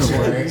whatever the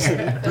fuck it is.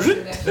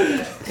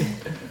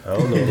 I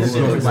don't know.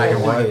 Who would look Black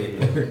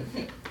better and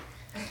white.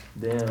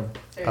 Damn.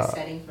 They're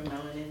setting for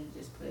melanin,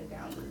 just put it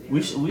down to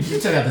 0. We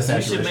should Check out the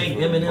we should saturation make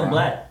for it, Eminem bro.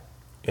 black.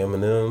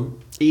 Eminem.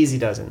 Easy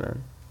does it,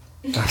 man.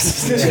 We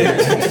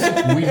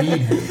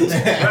need him.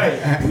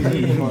 Right. We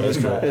need him on this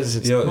track. It's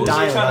just Yo, Who's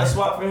dying. trying to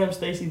swap for him?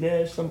 Stacey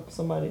Dash?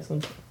 Somebody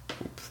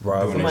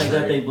Robin. got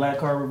their black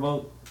card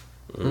revoked.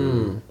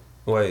 Wait,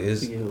 I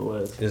is forget who it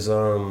was.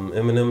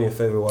 Eminem your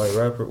favorite white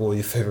rapper? Or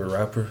your favorite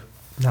rapper?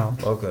 No.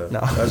 Okay. No.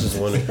 I just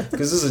wondering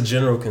because this is a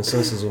general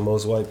consensus with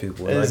most white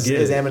people. And Is I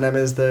get it. Eminem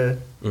is the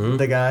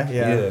guy?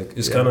 Yeah,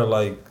 it's kind of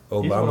like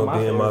one of Obama my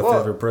being my favorites.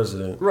 favorite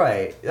president.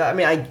 Right. I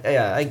mean,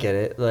 I get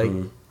it. Like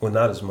Well,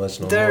 not as much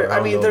no there. more. I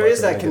don't mean, know there about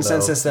is that nigga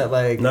consensus now. that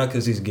like. Not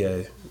because he's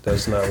gay.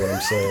 That's not what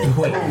I'm saying.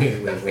 Wait.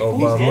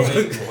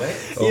 Obama.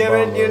 What? You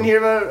didn't hear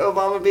about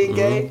Obama being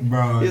gay?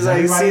 Bro, He's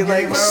like, everybody see, like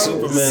gay, bro?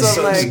 Superman some,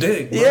 sucks like,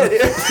 dick, bro. Yeah,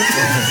 dude.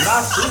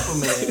 Not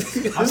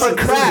Superman. There's a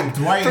crack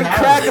Dwight for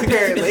Howard. crack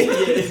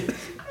apparently.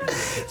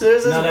 So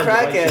there's this No, that's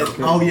crackhead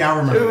Dwight. Oh yeah, I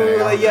remember who,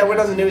 that. like, yeah, went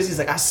on the news. He's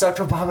like, I sucked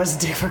Obama's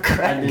dick for I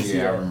crack. did see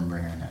Yeah, I that. remember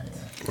hearing that.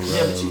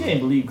 Yeah, but you can't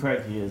believe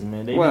crackheads,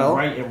 man. They Well, be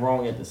right and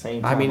wrong at the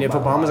same time. I mean, if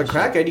about Obama's a lot of shit.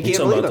 crackhead, you You can't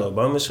talking believe about him.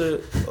 the Obama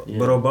shit? Yeah.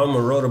 But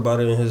Obama wrote about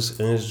it in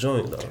his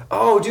joint though.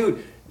 Oh,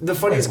 dude, the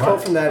funniest Wait, quote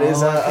what? from that is,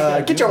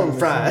 get your own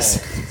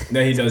fries.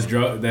 That he does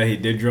that he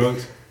did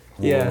drugs.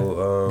 Yeah.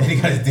 Well, Then he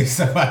got his dick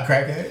sucked by a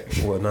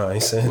crackhead. well, nah, I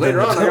ain't saying Later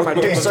that. on, I got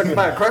my dick sucked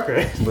by a cracker.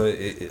 But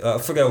I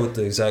forgot what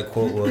the exact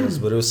quote was,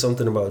 but it was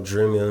something about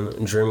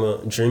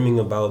dreaming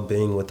about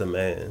being with a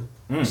man.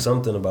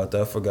 Something about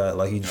that. I forgot.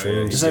 Like he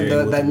dreams. It's like being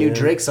with that a new man.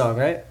 Drake song,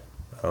 right?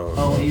 I don't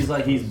know. Oh,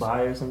 he's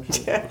bi or some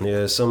shit.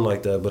 Yeah, something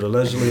like that. But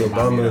allegedly,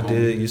 Obama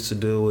used to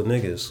deal with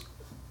niggas.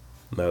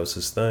 That was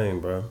his thing,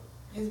 bro.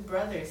 His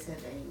brother said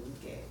that he was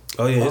gay.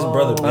 Oh yeah, his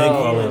brother been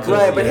calling him.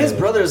 Right, but his yeah.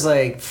 brother's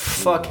like,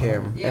 fuck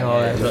him. Yeah. And all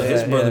that. No,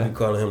 his Yeah, brother yeah. be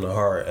calling him the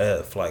hard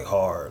F, like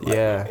hard. Like,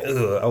 Yeah.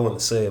 ugh, I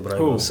wouldn't say it, but I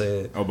ain't Who? gonna say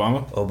it.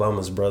 Obama?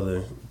 Obama's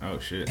brother. Oh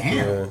shit. Damn.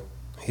 Yeah,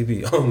 he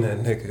be on that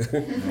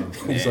nigga.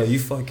 He's like, you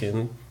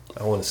fucking.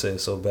 I want to say it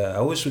so bad.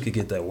 I wish we could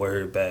get that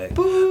word back.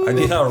 I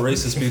get how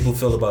racist people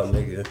feel about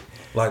nigga.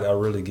 Like I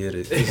really get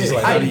it. It's just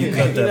like, how do you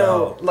cut that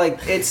out? Like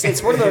it's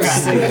one of those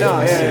things.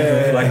 No,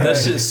 yeah. Like that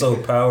shit's so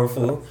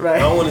powerful. Right. I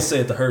don't want to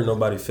say it to hurt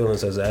nobody's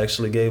feelings as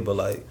actually gay, but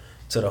like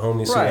to the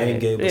homies who Right. ain't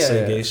gay but Yeah,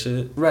 say yeah. gay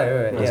shit. Right.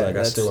 It's like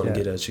I still want to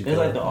get at you. It's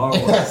like the R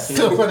word. I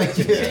still wanna get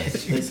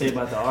They say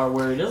about the R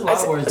word. There's a lot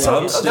of words. So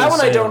I'm that still That one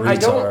I saying don't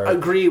retard.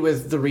 agree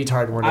with the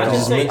retard one I at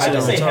just all. say half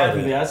of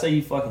retarded. it. I say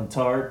you fucking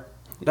tart.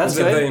 That's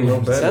That ain't no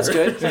good. better. That's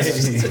good.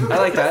 I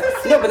like that.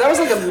 No, but that was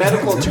like a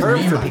medical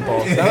term for people.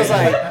 That was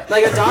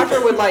like a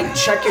doctor would like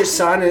check your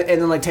son and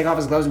then like take off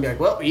his gloves and be like,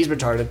 well, he's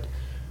retarded.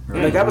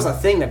 Like that was a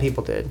thing that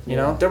people did. You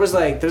know, there's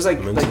like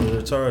Mentally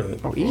retarded.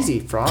 oh,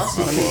 easy, Frost.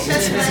 I mean,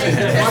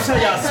 Watch how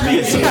y'all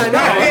speak. yeah, I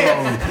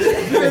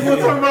know.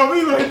 What's about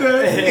me like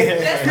that?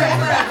 That's like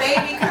when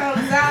a baby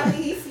comes out and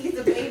he sees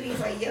the baby, he's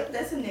like, yep,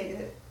 that's a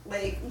nigga.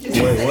 Like, just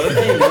Wait, what?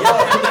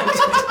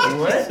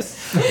 What?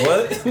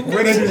 What?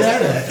 Where they do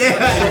that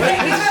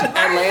at?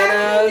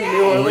 Atlanta,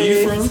 New Orleans. Where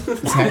you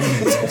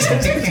from?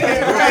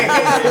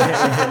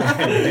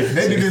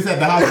 They do this at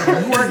the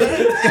hospital. You work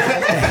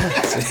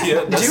at?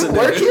 Yeah, Do that's you a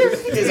work nigga. here?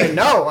 He's like,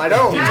 no, I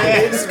don't. He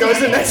just goes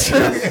to the next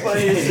room.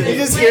 You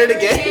just hear it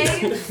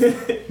again.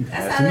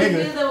 That's how they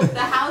do the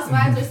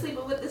housewives are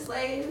sleeping with the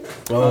slaves.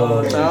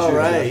 Oh, Oh,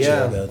 right,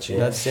 yeah. Got you.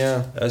 That's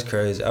yeah. That's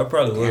crazy. I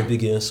probably would be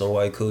getting some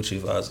white coochie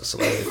if I was a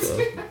slave,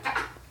 though.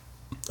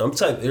 I'm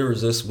type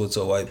irresistible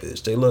to a white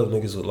bitch. They love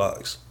niggas with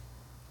locks.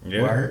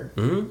 Yeah. Word.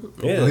 Mm-hmm.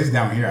 At Yeah. least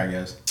down here, I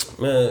guess.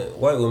 Man,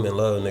 white women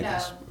love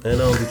niggas. And I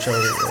don't be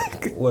trying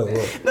to. What?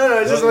 No,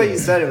 it's just the way you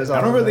said it was.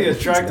 I don't really awesome.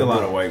 attract a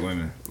lot of white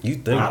women You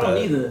think I don't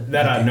that? either.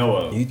 that I know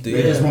of. You think?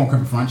 They just won't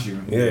confront you.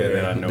 Yeah,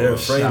 that I know they're of.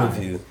 afraid Shy.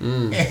 of you.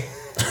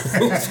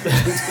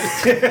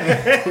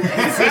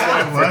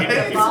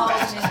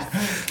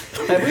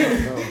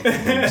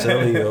 I'm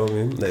telling you,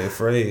 homie, they're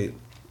afraid.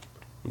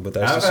 But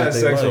that's I've the had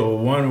shit sex they like.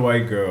 with one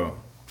white girl.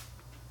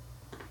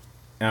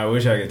 And I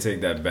wish I could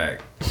take that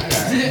back.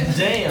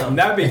 Damn.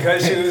 Not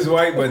because she was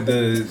white, but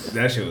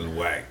that shit was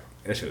whack.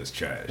 That shit was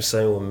trash.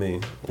 Same with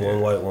me.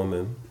 One white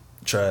woman,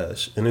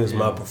 trash, and it was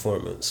my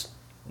performance.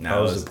 Nah, I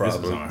was the this was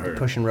problem. on her.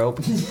 Pushing rope.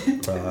 I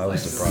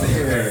was the problem.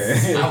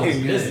 I was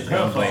good.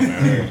 Don't blame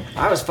her.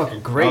 I was fucking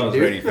I great, was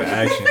dude. ready for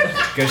action.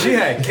 Cause she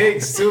had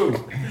cakes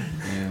too.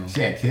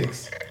 She had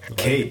kicks.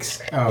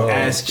 Cakes. Oh.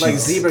 Ass cheeks. Like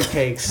zebra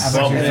cakes. I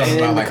thought you were talking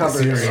in about the like the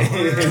cupboards.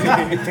 cereal.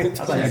 I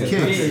thought you said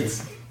Kids.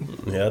 kids.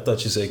 Yeah, I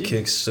thought you said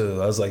kicks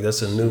too. I was like,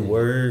 that's a new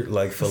word,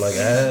 like for like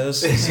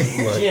ass.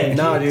 Like, Yeah.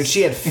 No, dude,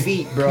 she had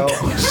feet, bro. Nah,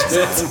 She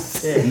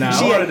I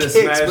had wanted to kicks,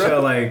 smash bro. her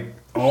like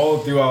all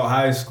throughout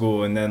high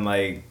school, and then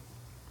like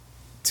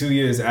 2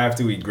 years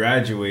after we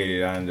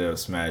graduated, I ended up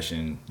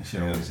smashing. That shit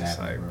And it always was just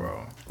happens, like,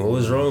 bro. what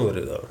was wrong with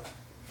it though?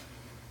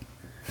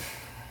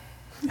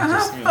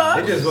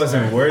 It just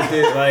wasn't worth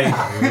it.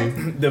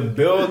 Like the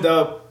build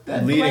up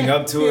leading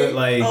up to it,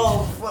 like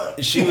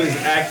she was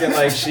acting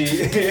like she.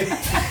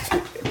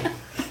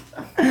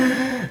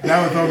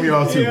 That would throw me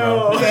off too,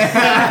 bro.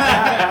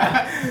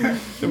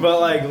 But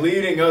like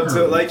leading up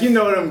to like, you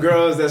know them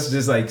girls that's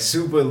just like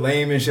super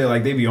lame and shit,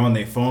 like they be on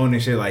their phone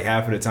and shit like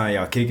half of the time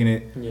y'all kicking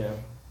it. Yeah.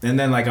 And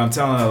then like I'm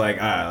telling her like,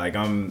 like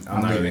I'm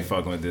not really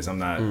fucking with this. I'm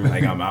not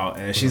like I'm out.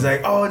 And she's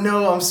like, oh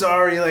no, I'm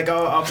sorry. Like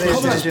I'll finish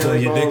this shit.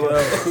 Like, your dick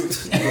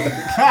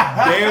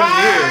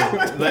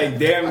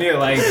damn near,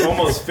 like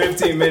almost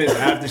 15 minutes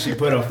after she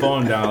put her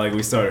phone down, like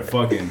we started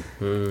fucking.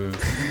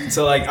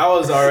 So like I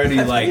was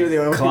already like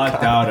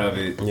clocked out of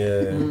it.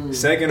 Yeah.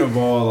 Second of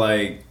all,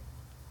 like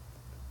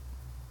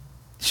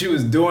she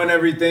was doing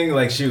everything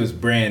like she was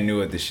brand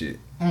new at the shit.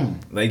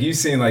 Like you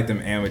seen like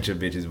them amateur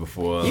bitches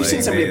before. You've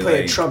seen somebody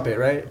play a trumpet,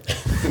 right?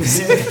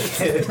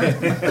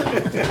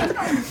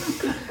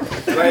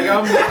 Like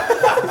I'm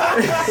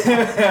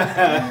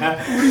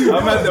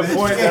at the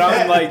point that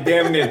I'm like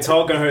damn near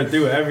talking her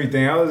through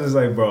everything. I was just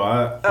like, bro,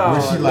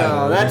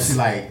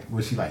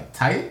 was she like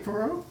tight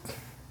for real?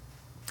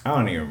 I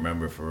don't even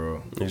remember for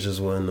real. It just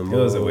wasn't the It mood.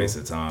 was a waste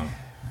of time.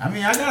 I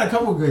mean, I got a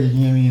couple good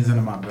Yemens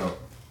under my belt.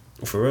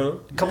 For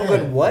real? A couple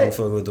good what? Don't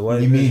fuck with the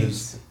white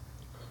Yemens.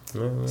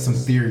 bitches. Some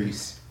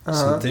theories.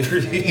 Some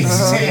theories.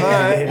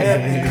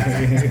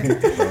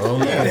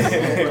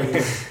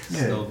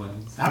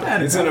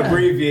 Yeah. It's an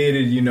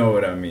abbreviated, you know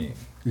what I mean.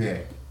 Yeah.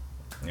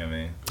 You know what I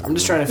mean? I'm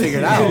just trying to figure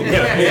it out. You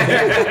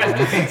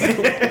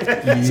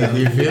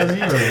feel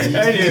me? I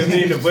didn't even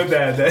mean to put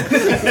that.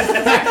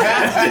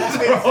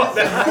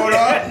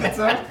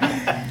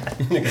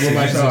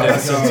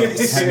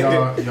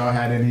 Y'all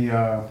had any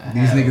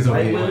these niggas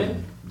over here?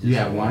 women? You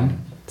had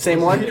one?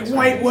 Same one?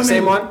 White woman.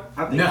 Same one?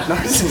 I think. No.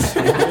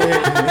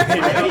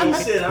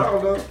 Shit, I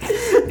don't know. It I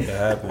don't really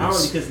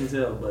happens. kiss and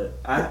tell, but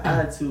I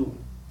had two.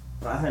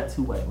 I had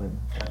two white women.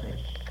 I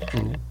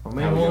think. Or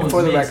maybe How one was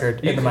For the mixed.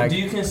 record, do you, in the mic. do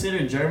you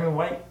consider German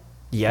white?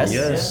 Yes.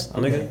 Yes, Yeah?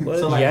 nigga. Okay. What?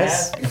 So like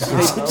Yes.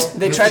 half,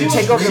 They tried to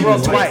take over the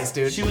world twice,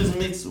 dude. She was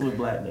mixed with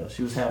black though.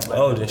 She was half black.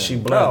 Oh, then she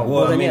black. Oh,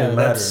 well, I then, mean, yeah, it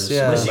that's- matters.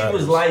 yeah. But It she was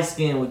matters. light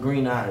skinned with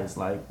green eyes,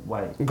 like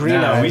white. Green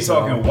Nah, eyes. we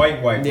talking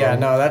white, bro. Yeah,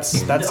 no, that's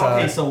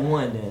Okay, so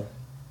one then.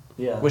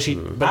 Yeah. was she?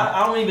 But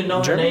I don't even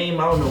know German? her name.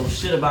 I don't know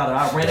shit about her.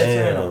 I ran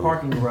into her in a Damn.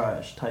 parking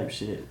garage type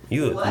shit.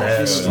 You a What?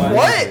 nasty.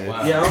 What?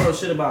 Yeah, I don't know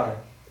shit about her.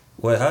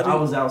 Wait, how do I you?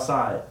 was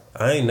outside.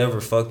 I ain't never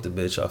fucked a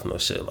bitch off no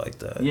shit like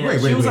that. Yeah, Wait,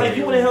 she wait, was wait, like, wait.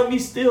 "You want to help me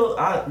steal?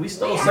 We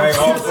stole Like,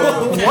 something."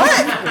 also,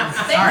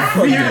 Fuck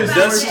the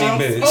dusty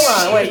bitch.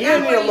 hold on, wait. You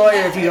don't need a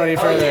lawyer if you go any Oh,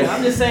 further. yeah,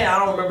 I'm just saying I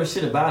don't remember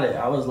shit about it.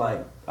 I was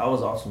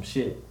off some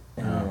shit,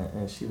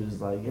 and she was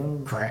like,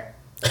 "Yo, Crack.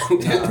 I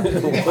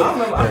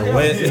remember." I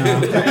Wait.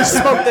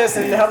 Smoke this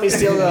and help me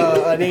steal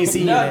an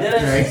AC No, unit.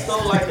 that she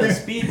stole like a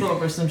speed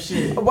bump or some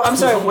shit. Well, I'm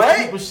sorry, Some what?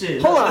 white people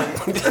shit. Hold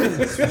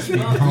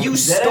on. You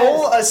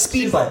stole a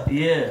speed She's bump. like,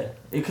 yeah,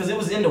 because it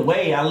was in the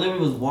way. I literally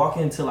was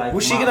walking to like.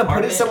 Was she my gonna put it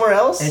apartment, somewhere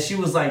else? And she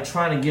was like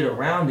trying to get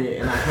around it,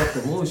 and I helped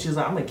her move. She was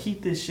like, "I'm gonna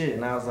keep this shit,"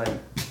 and I was like,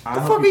 "I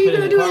The help fuck are you put it in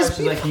gonna the do car." with a She's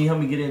speed like, "Can you help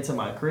me get into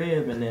my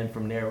crib?" And then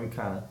from there we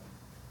kind of.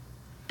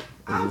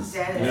 I'm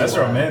dead. that's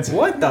romantic.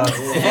 What the fuck,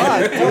 dude?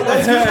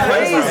 That's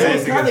It was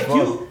crazy. kind of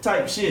cute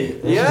type shit.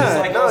 It was Yeah, just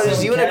like no, on it's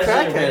some you and a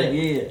casual crackhead. random-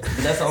 Yeah, but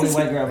that's the only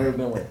white girl I've ever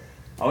been with.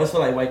 I always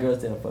feel like white girls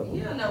didn't fuck with me.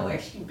 You don't know where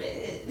she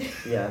been.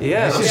 Yeah.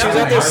 Yeah, I mean, she's I out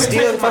there protect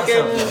stealing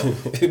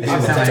myself.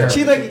 fucking.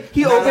 She like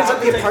he No, opens I up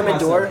the protect apartment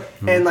door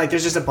myself. and like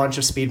there's just a bunch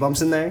of speed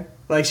bumps in there.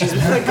 Like she's been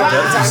like going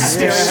time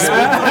stealing speed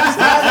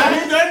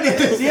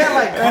bumps. She had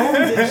like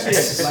cones and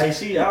shit. Like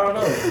she, I don't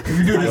know.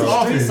 You do this Street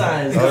often.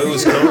 signs. Oh, it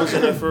was cones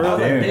in it for I was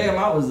real? like, damn,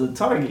 I was a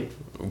target.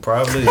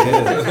 Probably,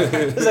 yeah.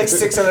 There's like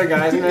 6 other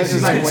guys in there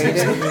just like waiting.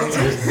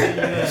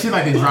 She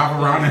like to drop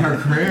around in her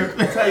crib.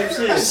 Type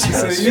shit.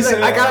 So She's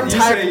like, I got you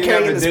tired said of you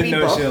carrying never the did speed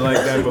no bump. shit like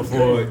that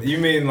before. You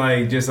mean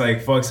like just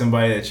like fuck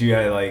somebody that you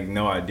had like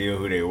no idea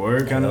who they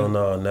were, kind No, of?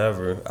 no,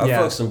 never. I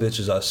Yeah. fucked some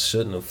bitches I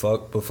shouldn't have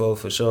fucked before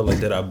for sure, like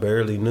that I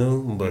barely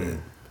knew, but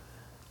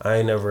I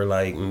ain't never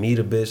like meet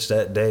a bitch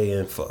that day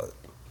and fuck.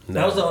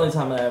 That was the only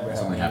time that ever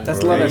happened.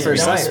 That's love at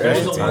first That was sight, right?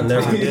 special I one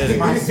never time. did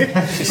it.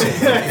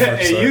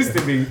 It used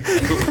to be.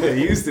 It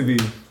used to be.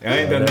 I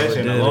ain't done that never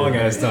shit in a did long it.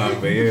 ass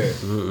time, but yeah.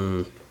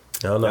 Mm-mm. I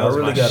don't know. That I was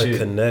really my gotta shit.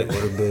 connect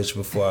with a bitch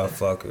before I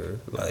fuck her.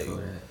 Like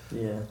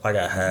Yeah. I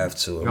have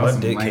to. Y'all My some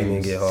dick can't even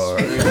lames. get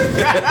hard.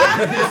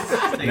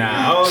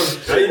 Nah,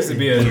 I used to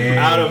be a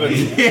out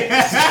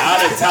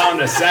of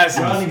town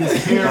assassin.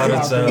 Out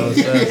of town.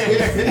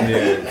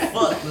 Yeah.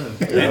 Fuck them.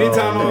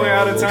 Anytime I Oh, went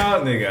out of no.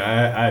 town, nigga,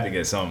 I had to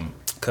get something.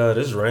 Cause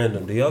it's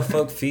random. Do y'all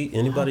fuck feet?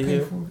 Anybody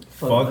here?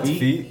 Fucked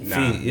feet? Nah.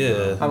 Feet,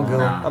 yeah. I'm good.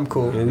 I'm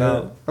cool. You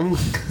No. know?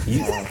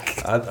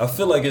 I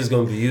feel like it's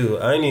gonna be you.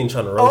 I ain't even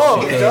trying to roast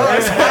Oh, you. duh, I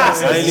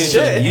ain't even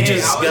shit. you Hey,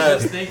 just I was got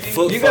just thinking-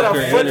 foot You got a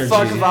fucker foot energy.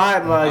 fuck vibe,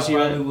 I you.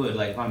 probably would.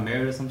 Like if I'm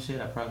married or some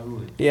shit, I probably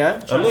would. Yeah.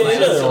 I mean, ain't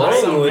nothing Some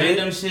wrong with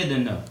random it. shit,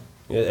 then no.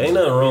 Yeah, ain't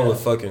nothing wrong with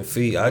fucking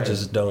feet. I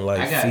just don't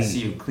like I gotta see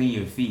feet. you clean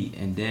your feet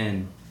and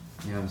then,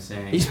 you know what I'm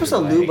saying? You supposed to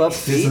like, lube up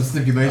There's some feet?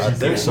 stipulations. I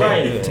think so.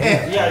 Right.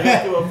 Yeah. Yeah,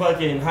 go through a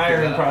fucking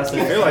hiring process.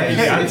 I feel like you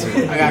got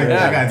to. I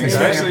gotta take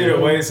Especially the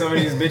way some of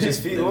these bitches'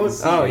 feet look.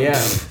 Oh yeah.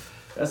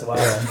 That's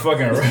wild.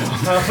 Fucking real.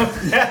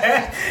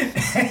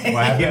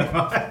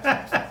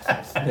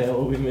 Yeah,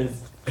 what we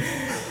missed.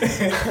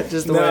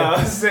 Just the Nah, way.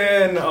 I'm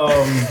saying,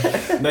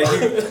 like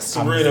you.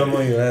 Sabrina, I'm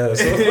on your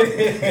ass.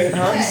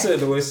 You said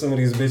the way some of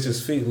these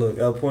bitches' feet look.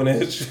 I'll point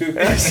at you.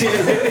 I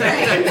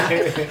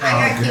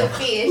got cute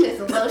feet. It's just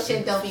the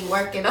lotion don't be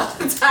working all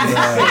the time.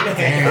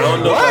 I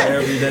don't know about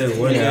every day.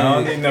 One day, I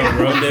don't need no rough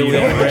one day we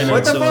ran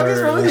What the into fuck is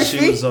her wrong with and your she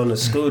feet? was on the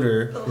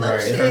scooter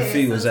Right. and her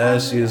feet was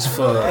ashy as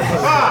fuck.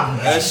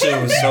 That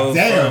shit was so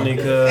funny,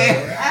 cuz.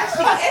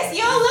 Ashley, it's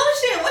your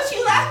lotion. What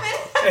you laughing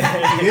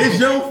at? It's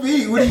your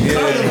feet. What are you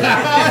talking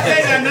about? That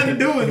ain't got nothing to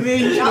do with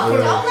me. Don't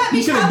let me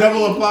You should have cover double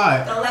you.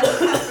 applied. Don't let me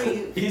cover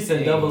you. He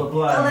said double Don't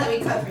apply. let me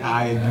cover you.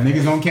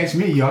 Niggas don't catch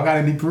me. Y'all got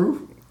any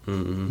proof?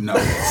 No.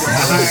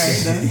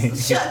 Alright, then.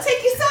 Shut,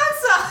 take your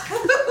socks off.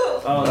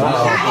 Oh,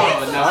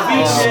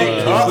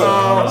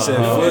 I said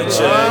foot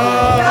check.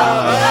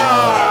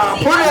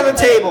 Put it on the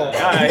table.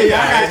 Hey, I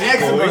got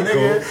eczema,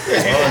 nigga.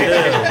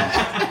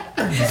 Oh,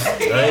 damn. I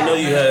didn't know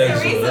you had The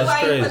eczema. reason That's why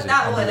you put crazy.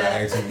 that one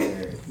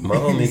up. My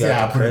homie Yeah, I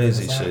got the put it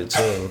crazy inside. shit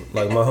too.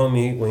 Like my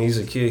homie, when he's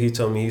a kid, he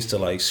told me he used to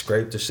like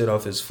scrape the shit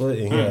off his foot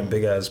and he had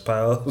big ass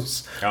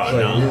piles. Oh,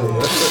 no.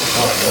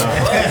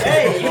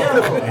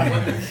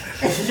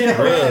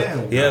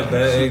 Real. Yeah,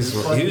 bad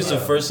eczema. He was the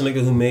first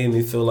nigga who made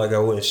me feel like I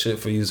wasn't shit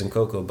for using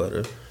cocoa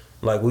butter.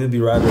 Like we'd be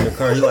riding in the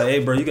car, he's like,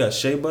 "Hey, bro, you got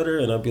shea butter?"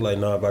 And I'd be like,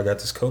 "Nah, but I got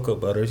this cocoa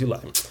butter." He's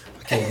like,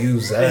 "I can't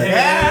use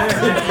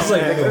that." It's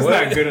like, nigga, That's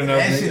what? not good enough.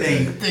 That shit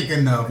ain't thick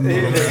enough.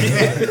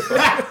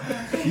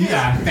 You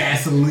got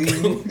Vaseline.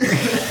 Man,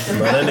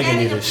 that nigga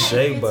needed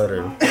shea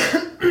butter.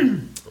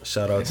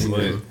 Shout out to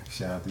you.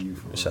 Shout out to you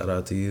for Shout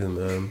out to you,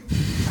 man.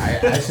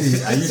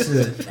 I used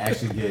to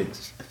actually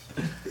get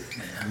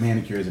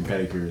manicures and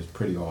pedicures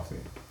pretty often.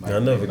 I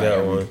never got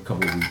every one.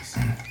 Couple of weeks.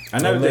 I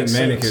never That did makes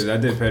manicures. sense. I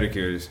did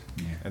pedicures.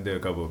 Yeah. I did a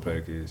couple of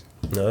pedicures.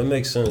 No, it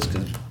makes sense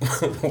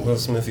because Will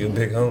Smith, your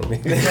big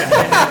homie. You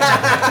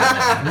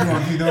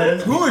want to keep doing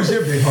this? Who is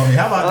your big homie?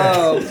 How about that?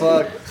 Oh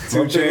fuck.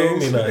 My big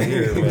homie not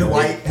here, man.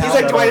 Dwight. He's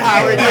like Dwight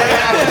Howard.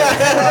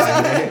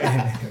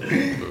 Yeah.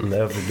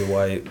 Never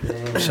Dwight.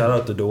 Shout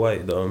out to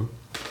Dwight though.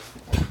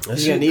 That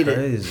He's gonna need it.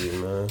 crazy,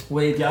 man.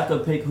 Wait, if y'all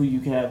could pick who you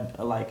could have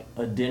like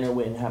a dinner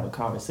with and have a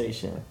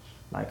conversation,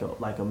 like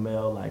a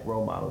male like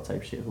role model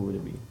type shit, who would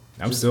it be?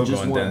 I'm still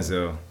just going one.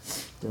 Denzel.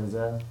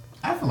 Denzel.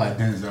 I feel like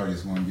Denzel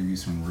just want to give you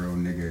some real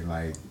nigga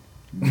like.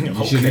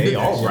 Okay,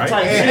 all right.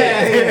 Type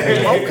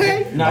shit.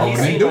 Okay. Nah, he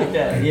Okay. seemed like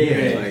that.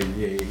 Yeah. Like,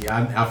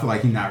 I feel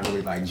like he's not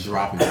really like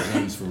dropping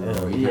gems for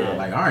real. He Yeah.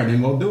 like, all right,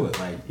 then we'll do it.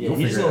 Like, Yeah, you'll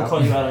he's just figure gonna it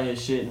call you out. out on your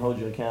shit and hold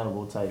you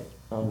accountable type.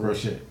 Real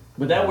shit.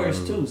 But that works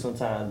too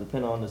sometimes,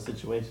 depending on the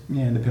situation.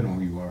 Yeah, depending on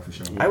who you are for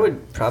sure. I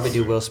would probably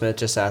do Will Smith.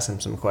 Just ask him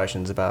some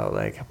questions about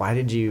like why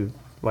did you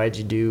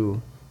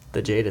do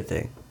the Jada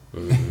thing?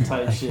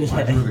 Type shit.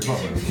 Why'd you really call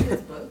it?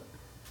 His book.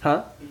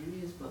 Huh? Did you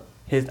read his book?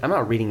 I'm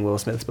not reading Will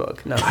Smith's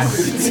book. No. I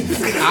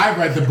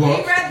read the He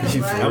book. read the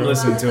book. I'm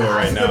listening to it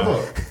right now.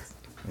 Book.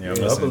 Yeah, I'm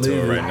Yeah, I listening to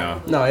believe it it. right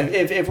now. No,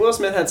 if Will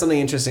Smith had something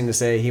interesting to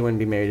say, he wouldn't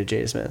be married to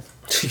Jada Smith.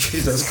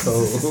 That's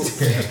cold.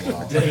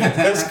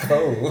 That's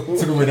cold.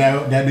 Took away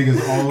that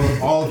nigga's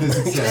all of his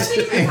Especially success.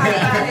 if you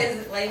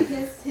talk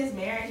about his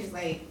marriage is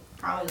like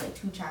probably like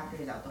 2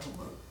 chapters out the whole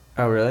book.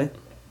 Oh really?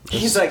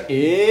 He's like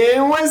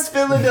in West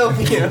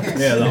Philadelphia.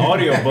 Yeah, the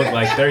audio book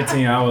like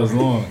 13 hours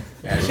long.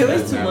 That's too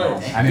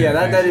much. Yeah,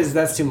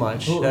 that's too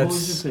much. Who would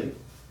That's you pick?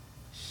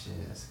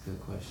 Shit, that's a good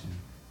question.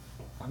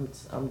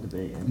 I'm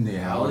debating.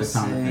 Yeah, I all would this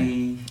time.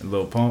 say.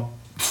 Lil Pump.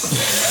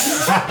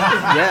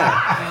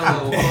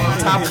 yeah.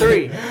 Top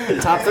three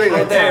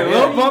right Hey, there.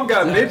 Lil Pump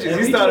got bitches.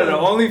 He started an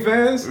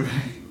OnlyFans.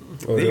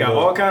 He got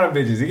all kind of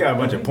bitches. He got a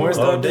bunch of porn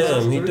star Oh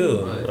bitches. damn, he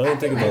do. I didn't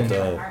think about Kevin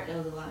that. Hart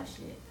knows a lot of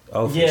shit.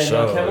 Oh, for Yeah,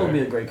 sure. no, Kevin would be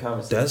a great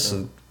conversation. That's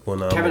a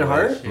one. Kevin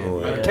Hart?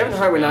 Yeah. Kevin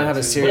Hart would not have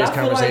a serious But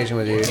I feel conversation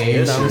with you.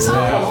 Dave No,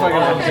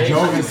 Chappelle.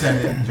 Joven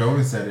said it.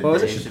 Joven said it. What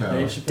was Dave it?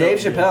 Chappelle. Dave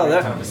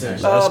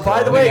Chappelle. By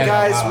the cool. way, He had a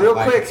guys, lot of real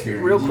life quick,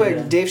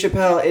 experience. Dave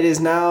Chappelle. It is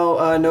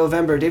now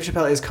November. Dave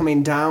Chappelle is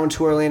coming down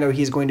to Orlando.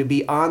 He's going to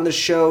be on the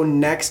show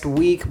next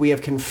week. We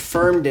have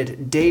confirmed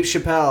it. Dave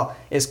Chappelle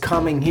is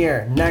coming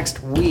here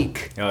next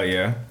week. Oh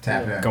yeah.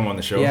 Tap in. Come on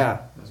the show. Yeah.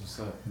 That's what's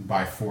up.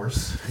 By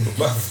force.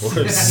 By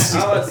force.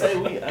 I would say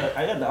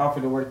I got the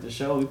offer to work the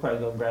show. We probably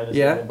gonna grab this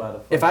Yeah. thing by the.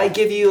 If I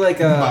give you like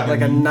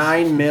a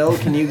 9 mil,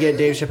 can you get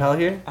Dave Chappelle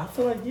here? I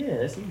feel like yeah,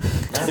 that's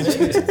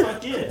easy.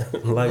 Fuck yeah.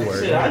 Light work.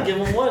 Shit, I'd give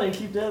him 1 and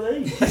keep the other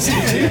 8.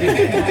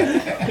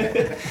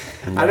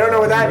 I don't know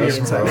what that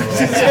means.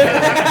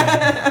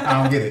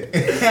 I don't get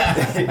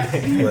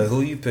it. Wait,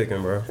 who you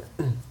picking, bro?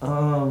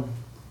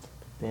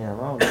 Damn,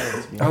 I don't know.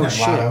 Oh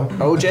shit, Lotto.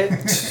 OJ.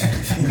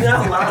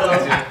 Not Lotto.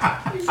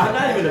 I'm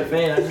not even a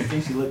fan. I just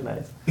think she looked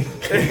nice.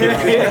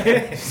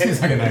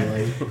 Seems like a night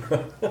lady.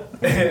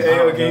 Hey,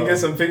 yo, can you get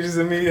some pictures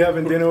of me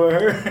having dinner with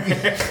her?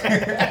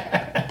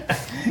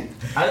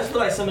 I just feel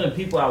like some of the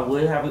people I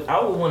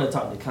would want to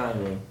talk to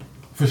Kanye.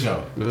 For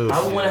sure.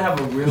 I would want to have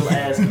a real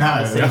ass Nah,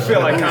 conversation. I feel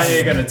like Kanye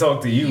ain't gonna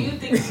talk to Do you you.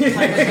 think he's the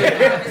type of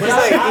person- But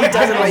I he doesn't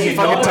let you actually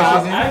fucking thought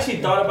talk. about- I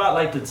actually thought about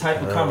like the type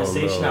of I don't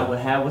conversation know. I would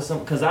have with some,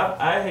 because I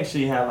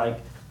actually had like,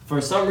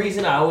 for some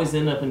reason I always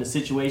end up in a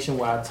situation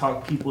where I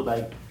talk to people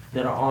like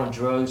that are on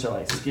drugs or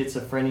like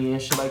schizophrenia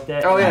and shit like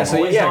that. Oh, And yeah, I so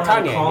always yeah, know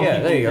how to Kanye, calm yeah,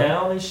 people there you go.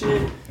 down and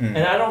shit. And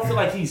I don't feel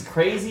like he's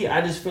crazy.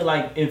 I just feel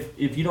like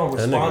if you don't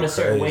That respond nigga a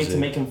certain way crazy. to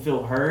make him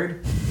feel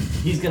heard,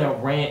 he's gonna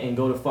rant and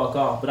go the fuck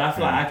off. But I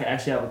feel like I can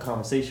actually have a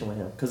conversation with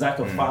him because I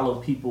can follow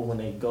people when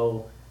they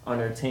go on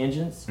their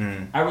tangents.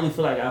 I really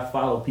feel like I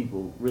follow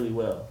people really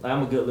well. Like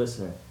I'm a good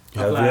listener. I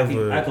Have feel like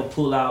you ever- I could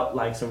pull out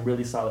like some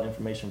really solid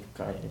information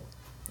from Kanye.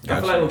 I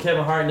Gotcha. feel like with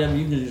Kevin Hart and them,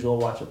 you can just go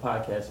watch a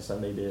podcast or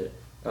something they did,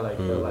 or like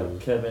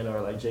Kevin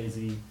or like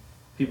Jay-Z,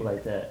 people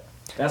like that.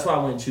 That's why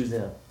I wouldn't choose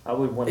them. I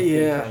would want to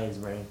Yeah. Kanye's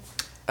brain.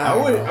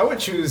 I would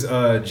choose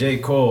J.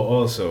 Cole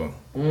also.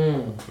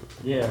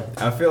 Yeah.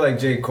 I feel like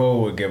J.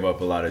 Cole would give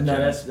up a lot of No,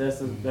 gems.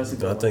 that's a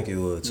good I one. think he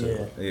would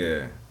too. Yeah.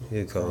 Yeah. He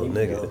a cold He would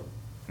nigga. go.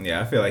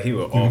 Yeah, I feel like he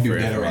would Can we do offer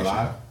Dead or information.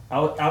 Alive? I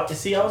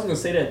was gonna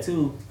say that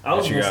too. I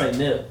was What you gonna got? say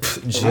Nip. I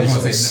was gonna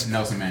Jesus. say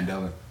Nelson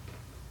Mandela.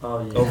 Oh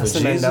yeah. Over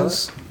Nelson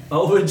Jesus?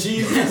 Over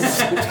Jesus.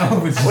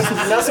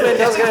 Nelson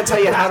Mandela's gonna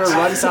tell you how to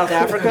run South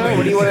Africa.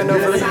 What do you want to know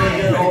for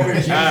that? Over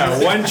Jesus.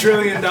 $1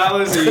 trillion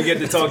and you get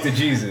to talk to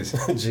Jesus.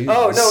 Jesus.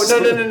 Oh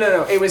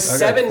no! It was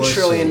I got $7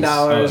 trillion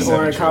questions. Oh,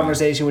 or a $7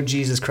 conversation with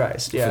Jesus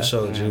Christ. Yeah. For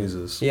sure,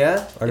 Jesus.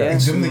 Yeah. I got Yeah.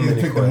 too Them niggas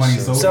many pick the money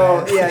so questions. So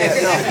no.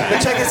 But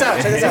check this out.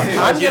 I'm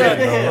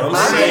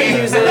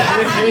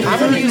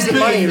gonna use the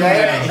money,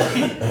 right,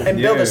 and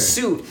build Yeah. a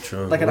suit,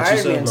 True. like an What you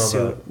Iron said, Man my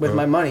suit, bad. with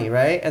my money,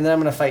 right, and then I'm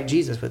gonna fight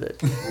Jesus with it.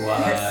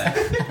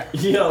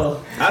 Yo.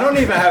 I don't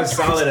even have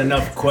solid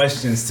enough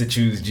questions to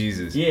choose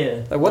Jesus.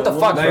 Yeah. Like what the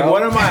fuck, Like, bro?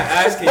 what am I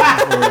asking you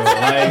for?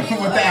 Like,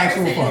 What the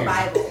actual fuck?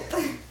 Bible.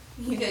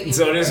 You gotta get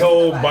so this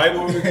whole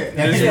Bible is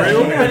Yeah.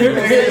 real? I'd be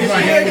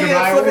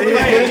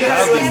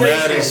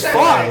mad as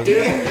Fuck,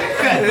 dude.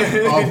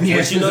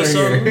 But you know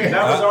something?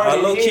 That was I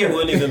already low key here.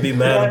 wouldn't even be Yeah,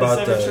 mad the about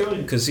 7 that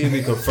trillion. because he'd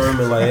be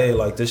confirming like, hey,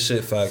 like this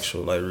shit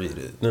factual. Like read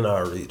it, then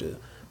I'll read it.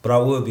 But I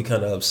would be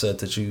kind of upset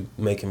that you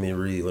making me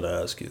read when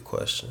I ask you a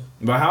question.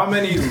 But how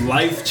many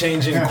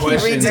life-changing reads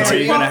questions it to are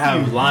you you. gonna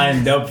have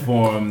lined up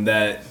for him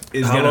that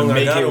is How gonna long I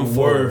make got it him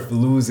for? worth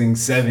losing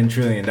 $7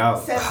 trillion?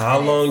 How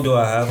long do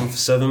I have him for?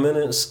 7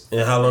 minutes,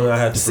 and how long I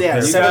had to Yeah,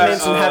 prepare? 7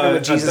 minutes from heaven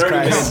with a Jesus 30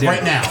 Christ. minute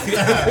Right now.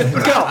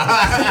 Go.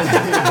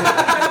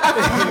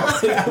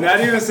 Not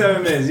even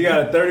 7 minutes. You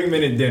got a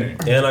 30-minute dinner.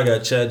 And I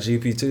got Chat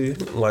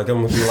GPT. Like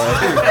I'm gonna be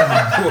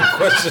like, what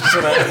questions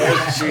should I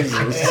ask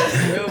Jesus?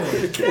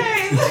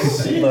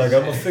 Like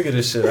I'm gonna figure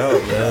this shit out,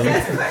 man.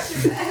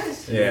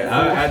 Yeah,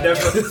 I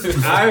definitely.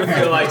 I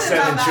feel like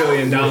 $7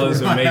 trillion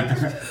would make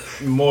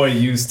more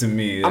use to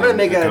me. I'm gonna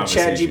make than a the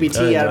Chat conversation.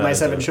 GPT out of my Ain't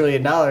 $7 mad.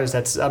 trillion. I'm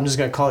just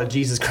gonna call it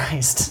Jesus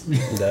Christ.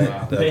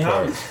 That Pay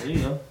part, homage. You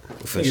know.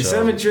 for Nigga,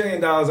 sure. $7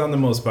 trillion. I'm the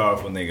most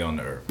powerful nigga on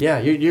the earth. Yeah,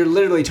 you're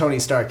literally Tony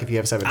Stark if you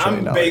have $7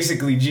 trillion. I'm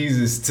basically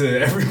Jesus to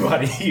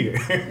everybody here.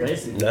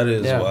 Basically. That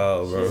is Yeah.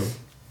 wild, bro.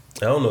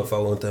 I don't know if I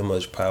want that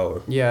much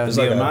power. Yeah. It's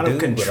The like I amount of do,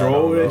 but I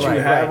control don't know. that you Right,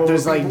 have right. over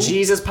There's like people?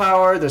 Jesus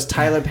power, there's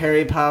Tyler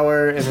Perry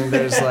power, and then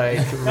there's like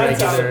Tyler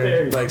regular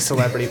Perry. like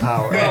celebrity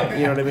power.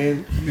 You know what I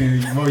mean?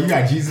 Well, you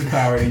got Jesus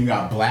power, then you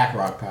got Black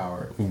Rock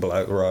power,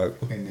 Black Rock.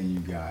 and then you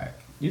got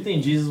You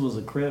think Jesus was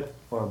a Crip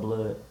or a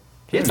Blood?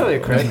 He's totally a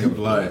the crip.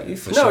 blood.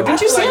 For No, sure.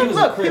 didn't you see Like, he him? was a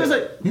Look, he crip. was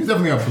like, He was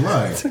definitely a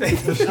blood. For sure.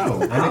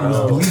 That nigga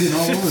was bleeding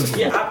all over.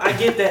 Yeah, I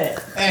get that.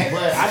 But I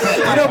just feel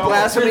you like know, all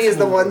blasphemy is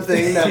the principle- one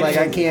thing that like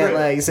I can't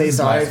like say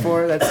sorry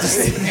for. That's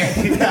just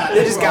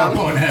They just got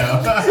me. on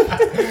hell.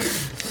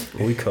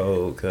 We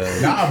cold,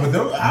 cuz. Nah,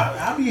 but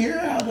I be hearing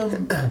how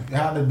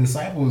the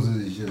disciples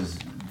is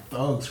just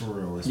thugs for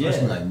real,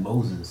 especially Yeah. like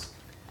Moses.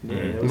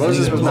 Yeah,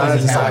 Moses was not a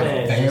Moses had, disciple.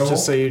 like, a veil,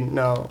 Just so you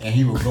know, and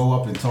he would go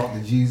up and talk to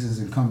Jesus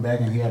and come back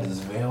and he had his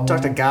veil.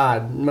 talk to on.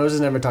 God. Moses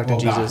never talked to Oh,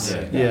 God, Jesus.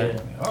 yeah. Yeah.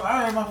 Oh, all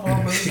right, my fault.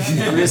 I'm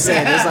just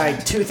saying, there's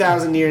like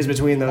 2,000 years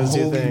between those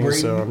two Holy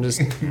things, so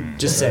Brady. I'm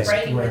just saying.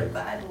 Brady read the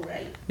Bible,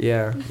 right?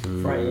 Yeah.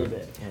 Friday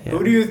back. Yeah.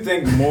 Who do you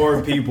think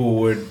more people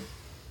would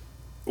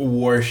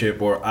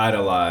worship or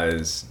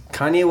idolize?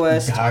 Kanye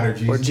West God or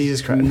or Jesus?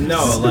 Jesus Christ?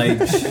 No, like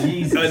a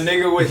Jesus.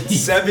 nigga with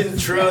 $7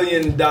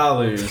 trillion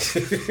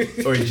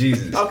or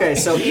Jesus. Okay,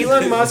 so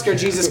Elon Musk or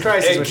Jesus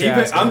Christ is Hey, what keep you're it,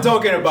 asking. I'm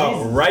talking about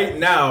Jesus. right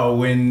now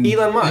when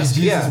Elon Musk. Is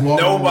Jesus Yeah.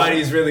 walking on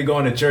nobody's really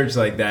going to church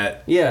like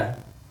that Yeah.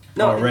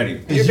 No. already.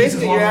 water? You're Is Jesus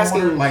basically walking you're on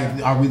asking. water?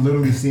 Like, are we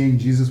literally seeing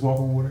Jesus walk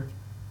on water?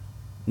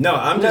 No,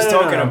 I'm No, just no,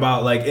 no, talking no.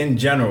 about like in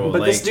general.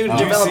 But like, this dude you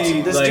developed.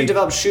 see, This like, dude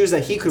developed shoes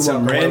that he could walk some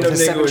on random with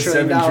nigga with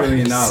 $7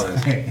 trillion.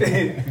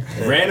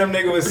 $7 Random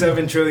nigga with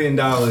 $7 trillion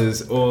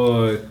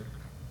or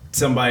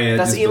somebody that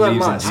That's just Elon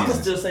believes Musk. in I would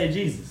Jesus. still say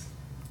Jesus.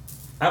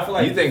 I feel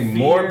like You think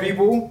more fear-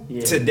 people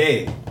Yeah.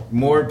 today?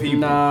 More people?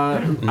 Nah.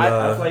 I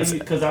feel like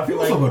because I feel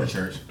People still go like to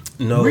church.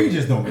 No, We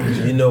just don't go to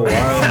church. you know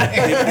why?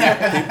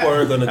 People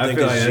aren't gonna I think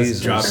feel like it's that's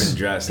Jesus. dropping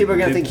drastically. People are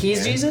gonna think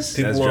he's Jesus.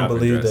 People That's won't dropping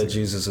believe that drastic.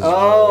 Jesus is.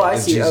 Oh, real I if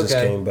see, Jesus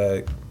okay. came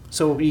back.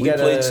 So you We got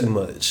play too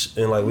much,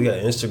 and like we got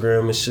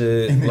Instagram and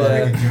shit. And they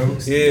Like, making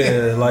jokes.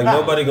 yeah, like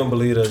nobody gonna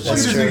believe that. Look at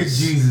this Jesus. nigga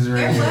Jesus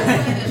right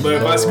here. But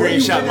if I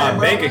screenshot my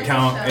bank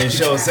account and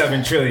show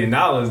 $7 trillion,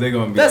 they're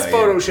gonna be That's like,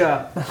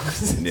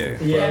 Photoshop. Yeah.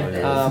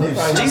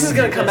 yeah. Jesus is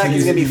gonna come back.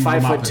 He's gonna be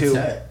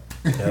 5'2".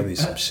 That'd be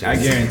some shit. I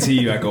guarantee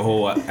you, I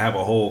have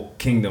a whole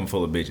kingdom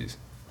full of bitches.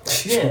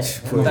 Yeah.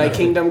 Thy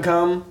kingdom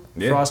come,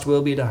 Yeah. frost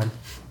will be done.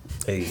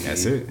 Hey,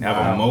 That's it. Have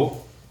a moat.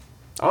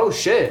 Oh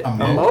shit, a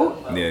moat?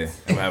 Yeah,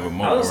 I'm gonna have a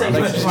moat. I was saying,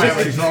 around.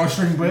 like,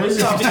 drawstring what's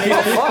your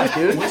Fuck,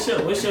 dude.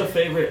 What's your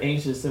favorite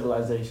ancient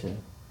civilization?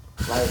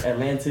 Like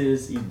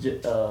Atlantis,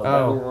 Egypt,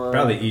 Babylon.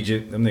 Probably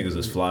Egypt. Them niggas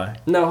was fly.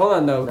 No, hold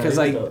on though, No, because it's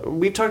like dope.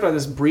 we've talked about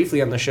this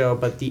briefly on the show,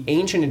 but the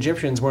ancient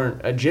Egyptians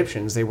weren't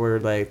Egyptians; they were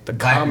like the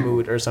Black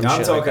Kamut or some I'm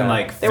shit. talking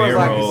like, like they weren't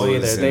black people pharaohs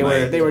either. and, They were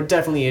like- they were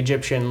definitely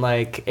Egyptian,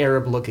 like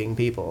Arab-looking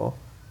people.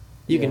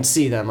 You Yeah. can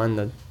see them on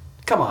the.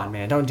 Come on,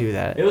 man! Don't do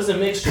that. It was a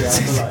mixture. I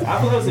feel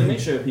like it was a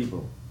mixture of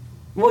people.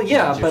 Well,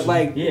 yeah, but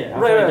like, Yeah, I feel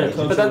like right, their right.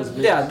 culture But that, was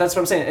mixed. yeah, that's what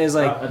I'm saying. Is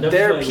I like definitely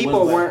their feel like it people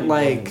was black weren't people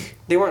like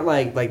they weren't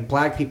like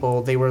black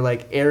people. They were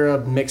like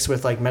Arab mixed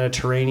with like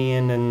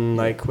Mediterranean and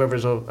like whoever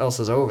else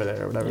is over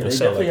there or whatever. Yeah, It they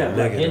sound like definitely a have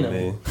black nigga in to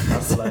them. me. I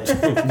feel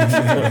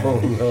like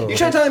Oh, You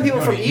try telling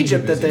people from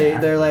Egypt that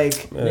they're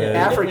like Yeah.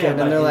 African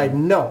and they're like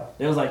no.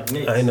 it was like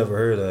mixed. I ain't never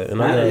heard of that.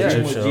 And I I got had a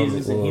dream Egyptian with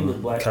Jesus and he looked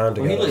homies. black.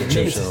 Kinda Well, he got looked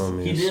Egyptian mixed. He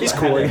homies. did He's like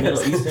cool, have that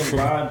yeah. Middle Eastern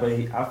vibe,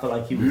 but I feel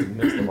like he was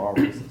mixed of all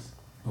races.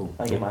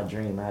 Like in my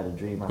dream, I had a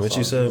dream. I What saw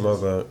you said, my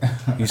Jesus.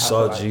 bad? You saw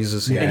like-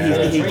 Jesus. Yeah. And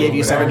Yeah, he dream. gave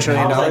you $7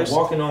 trillion? I was like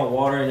walking on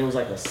water and it was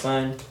like a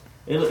sun.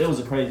 It was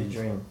a crazy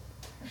dream,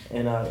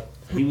 and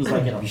he was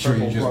like in a You sure you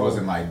purple just robe.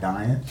 wasn't like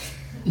dying?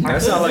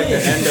 That sound like the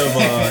end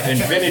of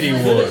Infinity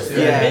War.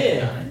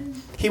 Yeah.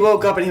 He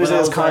woke up and he was But in I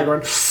his was car like-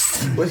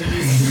 going with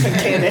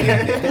can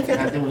air.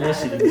 Not doing that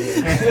shit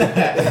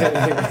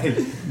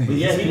again. But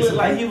yeah, he looked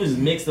like he was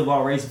mixed of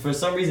all races. For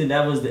some reason,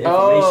 that was the information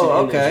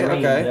Oh, in okay, the dream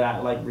okay. that I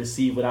like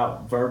received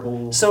without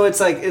verbal. So it's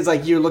like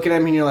you're looking at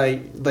him and you're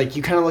like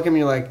you kind of look at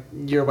me like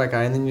you're a white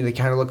guy and then you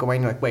kind of look away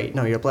and you're like wait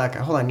no you're a black guy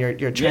hold on you're a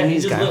Yeah, he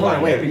Chinese just guy looked hold on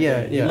like wait everything.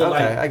 yeah He yeah looked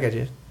okay like- I get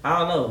you. I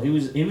don't know.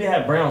 He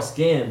had brown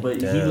skin, but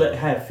Yeah.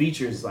 had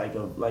features like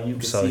you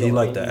could So see. he on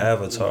like the him.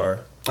 Avatar.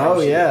 Oh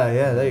yeah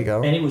there you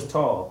they And he was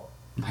tall.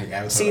 Like,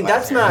 Avatar See,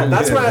 Last that's not.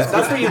 That's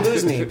Airbender. where you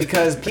lose me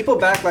because people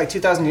back like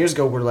 2,000 years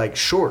ago were like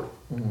short.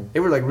 They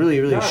were like really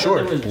Nah,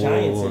 short. There was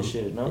giants Whoa. and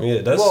shit. No.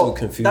 Yeah, that's well, what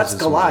confuses that's me.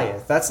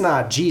 Goliath. That's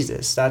not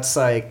Jesus. That's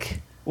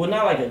like. Well,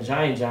 not like a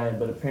giant,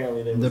 but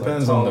apparently they was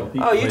Depends like on taller the-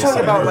 people. Oh, you're talking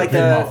Like, about like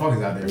Big the.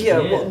 motherfuckers out there. Yeah,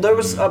 well, there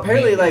was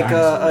apparently like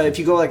Dinosaurs. if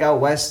you go like out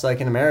west,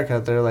 like in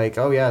America, they're like,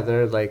 oh yeah,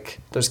 they're like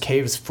there's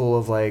caves full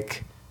of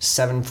like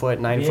 7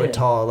 foot, 9 Yeah. foot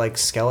tall like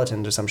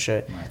skeletons or some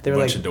shit. Right. They were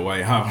Bunch like, of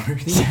Dwight Howard.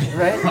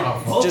 right?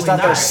 Hopefully Just out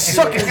there not.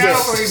 sucking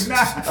dicks.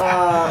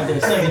 They're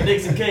sucking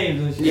dicks in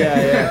caves and shit.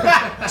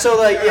 Yeah. So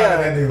like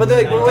yeah, but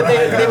like what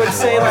they would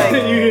say like.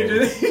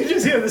 you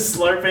just hear the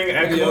slurping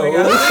echoing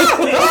out.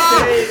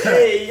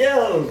 hey,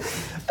 yo.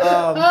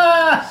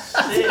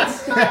 Shit.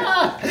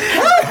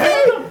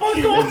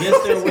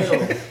 Against their will.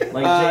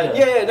 Like Jada.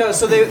 Yeah, no.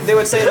 So they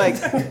would say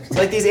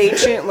like these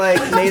ancient like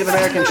Native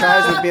American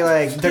tribes would be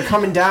like they're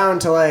coming down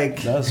to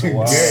like That's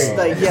wild.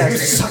 like yeah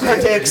suck our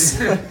dicks.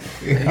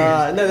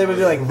 No, they would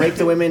be like rape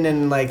the women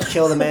and like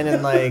kill the men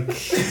and like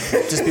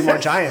just be more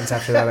giants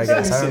after that. I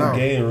guess I don't know.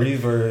 Gay and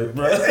reverb,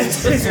 bro.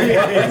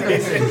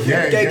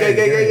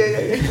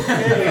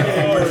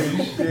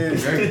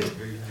 Gay.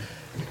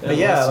 But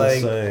yeah, That's like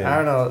insane. I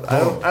don't know. I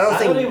don't I know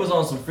think. they was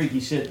on some freaky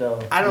shit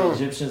though. I don't-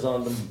 The Egyptians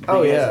on the big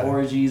Oh, yeah. ass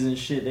orgies and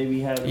shit they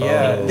be having.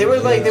 Yeah, Oh, they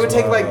would like they would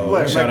take like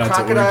what Shout like out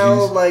to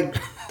crocodile orgies.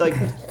 like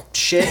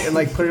shit and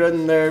like put it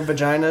in their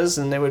vaginas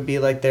and they would be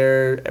like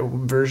their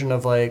version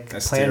of like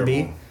That's Plan B.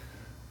 terrible.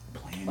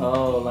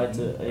 Oh, like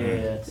the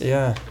yeah.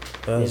 Yeah,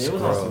 That's it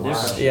was on some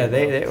gross. different yeah,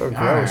 they were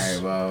gross.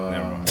 Alright, well,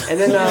 Never mind. And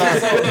then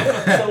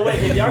So wait,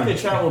 if y'all could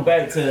travel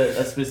back to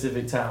a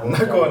specific time, I'm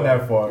not going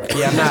that far.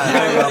 yeah, I'm not.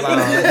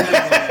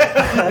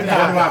 I don't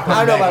know about all that.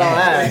 I don't know about all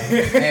that.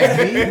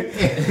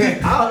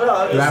 I don't know.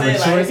 I'm Do I have a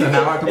just choice saying,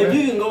 on how I come if back?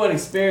 you can go and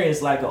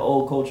experience like an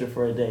old culture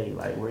for a day,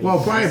 like where Well,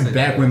 you probably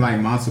back when like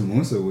Mansa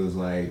Musa was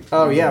like.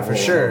 Oh yeah, for all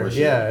sure. over shit.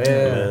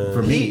 Yeah.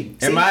 For me,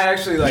 Am I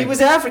actually like He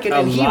was African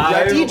and he alive,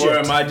 wrecked Egypt. or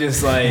am I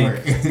just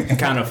like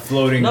kind of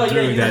floating no, yeah,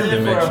 through you that live for a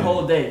dimension?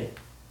 whole day,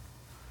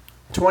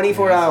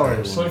 24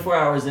 hours. 24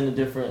 hours in a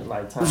different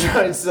like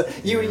time. So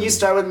you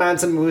start with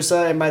Mansa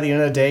Musa and by the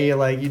end of the day you're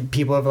like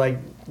people have like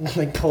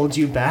pulled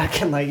you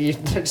back and like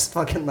they're just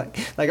fucking like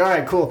all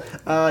right cool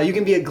you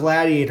can be a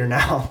gladiator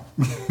now.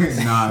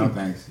 nah, no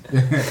thanks.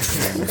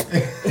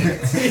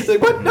 It's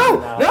like what no.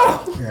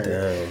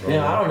 Damn, bro.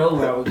 Yeah, I don't know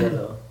where I would go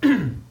though.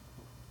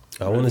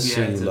 I want to You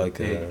see had to like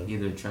pick a.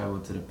 either travel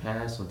to the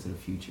past or to the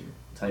future.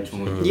 Type Which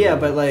one? shit. Yeah,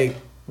 but like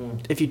Hmm.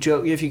 if you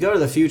go to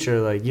the future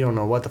like you don't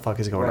know what the fuck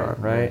is going Right,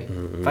 on, right?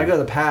 Mm-hmm. If I go to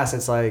the past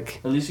it's like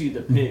At least you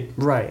get to pick.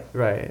 right.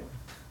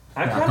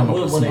 I I'll kind come of up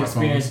would with want to smartphones.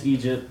 experience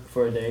Egypt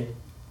for a day.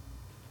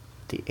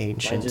 The Like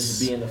ancients. just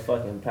to be in the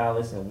fucking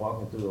palace and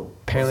walking through.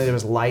 Apparently there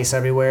was lice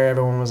everywhere.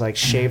 Everyone was like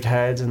shaved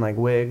heads and like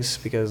wigs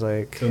because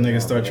like So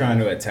niggas start trying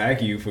to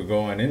attack you for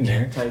going in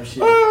there. Type shit.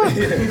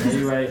 Yeah,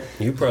 you right.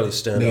 You probably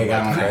stand Nigga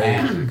up got like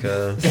on the crazy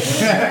because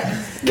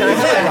Can I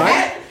have a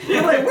hat?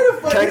 You're like, where the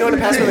Can I go into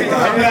pass with a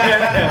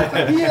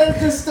gun? He had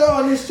this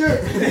star on his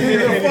shirt.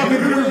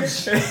 That'd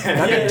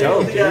be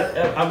dope, dude.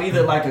 I'm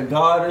either like a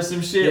god or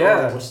some shit,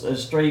 Yeah. or a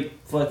straight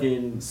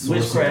fucking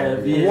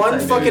witchcraft. Yeah, One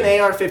type fucking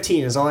shit.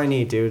 AR-15 is all I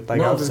need, dude. Like,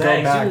 No, I'll just go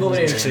facts, back. You can go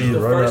in So there, you the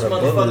run first out of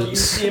motherfucker bullets. you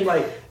see him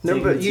like. No,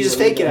 take but it you to just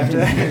your fake it gun.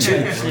 after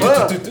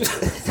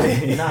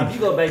that. Nah, if you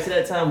go back to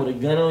that time with a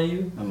gun on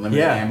you, Unlimited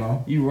Yeah.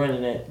 ammo. you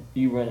running it.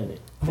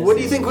 What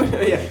do you think?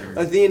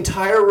 The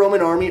entire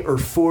Roman army or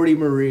 40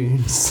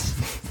 Marines?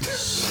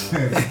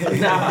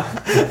 Nah,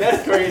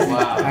 that's crazy.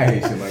 Wow. I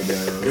hate shit like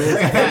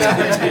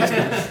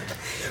that.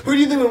 Who do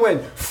you think would win?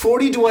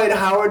 40 Dwight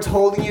Howards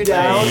holding you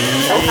down? Or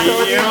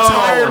the Yo.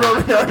 entire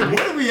Roman army?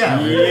 What are we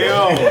at?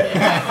 Yo.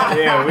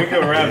 Yeah, we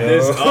can wrap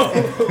this up.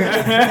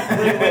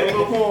 Wait,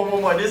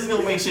 hold on. This is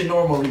gonna make shit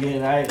normal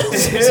again, alright?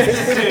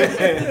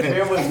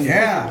 Bear with me.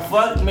 Yeah.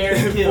 Fuck, marry,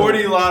 kill.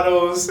 40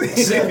 lottos.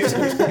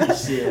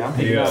 Shit, I'm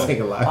picking Yeah. up. Take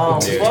a lot.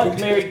 Yeah. Fuck,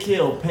 marry,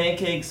 kill.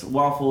 Pancakes,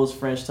 waffles,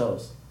 French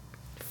toast.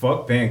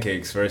 Fuck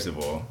pancakes, first of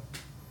all.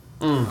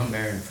 I'm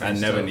marrying I French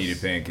never toast.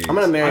 needed pancakes. I'm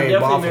gonna I'm marry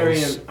definitely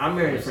waffles. I'm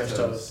marrying French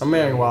toast. I'm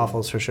marrying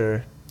waffles for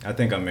sure. I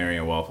think I'm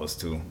marrying waffles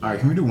too. Alright,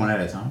 can we do one at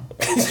a time?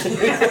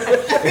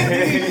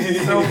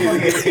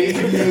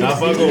 I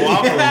fuck with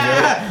waffles,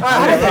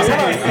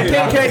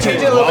 Can I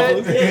change it a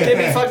little bit?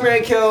 Maybe fuck,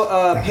 marry, kill,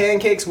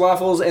 pancakes,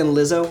 waffles, and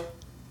Lizzo.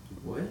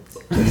 What?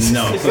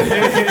 No.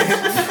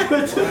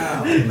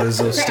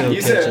 Lizzo still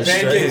You said catching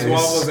pancakes, strays.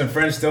 waffles, and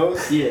French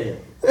toast? Yeah.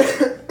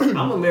 I'm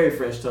gonna marry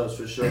French toast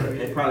for sure,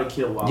 and probably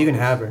kill waffles. You can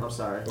have her. I'm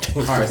sorry.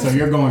 Alright, so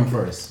you're going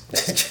first.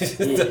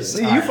 Yeah.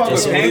 See, you fuck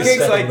with Just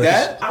pancakes like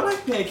that? I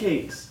like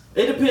pancakes.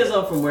 It depends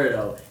on from where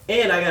though.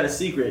 And I got a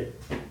secret.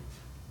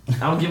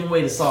 I'm giving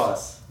away the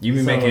sauce. You be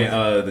So- making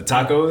the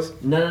tacos?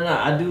 No.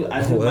 I do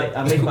What? like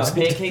I make my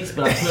pancakes,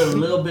 but I put a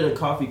little bit of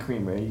coffee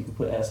creamer, and you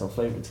can add some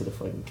flavor to the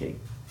fucking cake.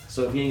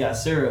 So if you ain't got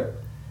syrup,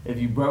 if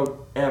you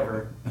broke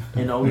ever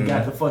and only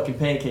got the fucking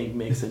pancake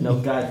mix and no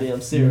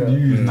goddamn syrup,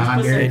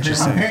 Non-dairy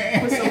Interesting.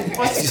 put some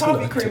fucking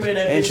coffee creamer in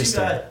that bitch. You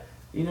Interesting. got,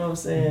 you know what I'm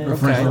saying?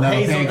 French vanilla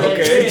Hazelnut.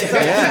 pancakes.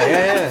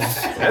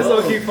 Yeah. That's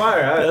low key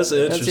fire. That's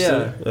interesting.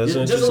 yeah. That's Just a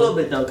little interesting.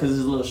 bit though, cause it's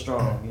a little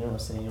strong. You know what I'm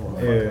saying? You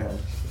wanna Yeah. fuck around.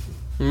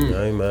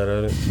 I ain't mad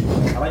at it.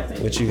 I like that.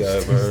 What you got,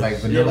 It's bro? like Yeah,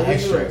 vanilla what you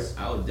extract.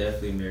 I would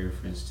definitely marry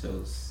French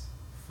toast.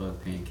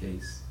 Fuck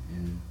pancakes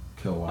and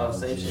Kill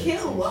waffles. same shit.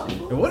 Kill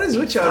waffles. What is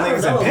with y'all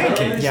niggas and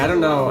pancakes? Yeah, I don't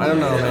know,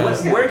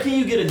 man. Where can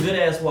you get a good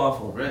ass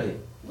waffle? right.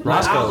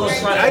 Roscoe's. I'll go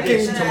try I that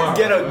bitch can tomorrow.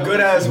 get a good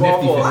ass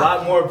waffle a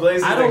lot more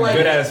places I than don't like-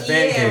 good ass Yeah.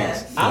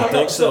 pancakes. I don't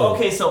think know. so.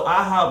 Okay, so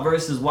IHOP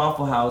versus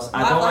Waffle House.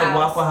 I don't Waffle like House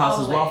Waffle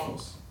House's only.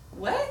 waffles.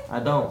 What? I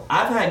don't.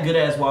 I've had good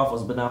ass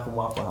waffles, but not from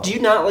Waffle House. Do you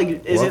not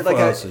like? Is it Waffle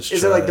like a? House is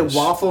Is it like the trash.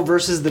 waffle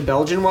versus the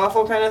Belgian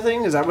waffle kind of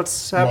thing? Is that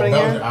what's happening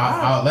Well, here?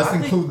 let's I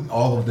think- include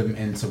all of them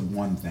into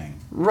one thing.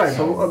 Right,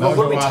 but what are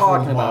Belgian we waffles,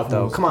 talking about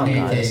though? waffles, Come on,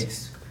 guys.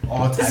 pancakes,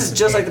 all types This is of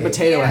just like the pancakes.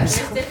 potato Yeah, ass.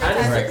 there's different I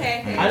types just- of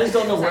pancakes. I just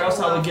don't know where else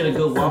I would Waffle. get a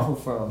good waffle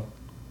from.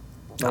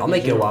 I'll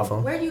make you a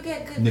waffle. Where do you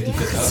get good Nikki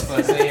pancakes? I was about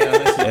to say, yeah,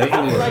 let's I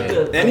Everywhere. like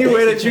the Any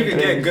way that you could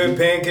get good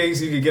pancakes,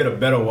 you could get a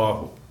better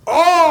waffle. Some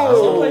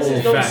Oh!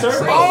 places don't Facts. serve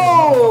both.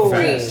 Oh!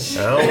 Facts.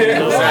 I don't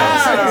know.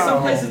 Wow.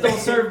 Some places don't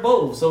serve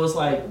both, so it's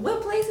like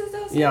What places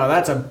those? Yeah,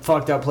 that's a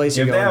fucked up place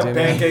you If go they have into,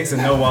 man. pancakes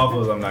and no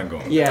waffles, I'm not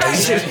going. Yeah,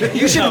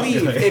 you should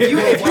leave. If you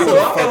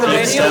look on the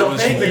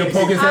menu, Nigga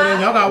poke his head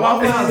in. Y'all got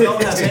Waffle House waffles?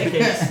 don't have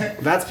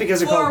pancakes. that's because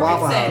they're called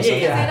Waffle House. Yeah, Yeah.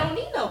 because they don't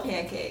need no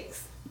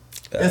pancakes.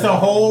 It's a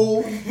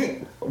whole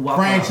Waffle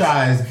House.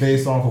 franchise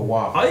based off of All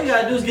waffles. you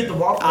gotta do is get the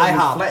waffle and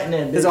IHOP. flatten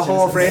that. There's a bitch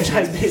whole and-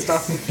 franchise based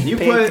off. You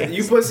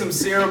put some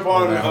syrup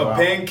on a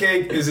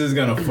pancake, this is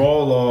gonna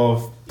fall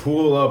off,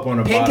 pull up on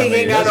the bottom. Pancake of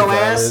ain't it. got no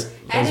That's ass.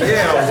 And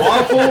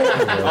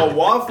Yeah, a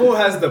waffle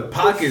has the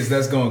pockets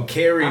that's gonna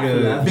carry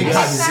the Big it's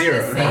hot not the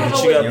syrup. same. But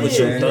you gotta what put it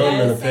your is. thumb in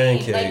a It's the same.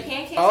 pancake. Like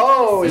pancakes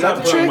Oh, are is that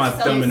the so trick? My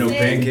thumb in no thin.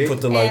 pancake.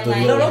 Put the like the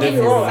And, No, little don't get me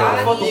different wrong. I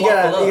one. fuck the You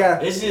gotta- waffle you up.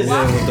 gotta- It's just.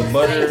 Yeah, with the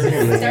butter Waffles and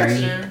is then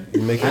dirty.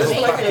 you make I it just a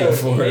feel like pocket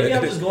for maybe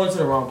I'm it. just going to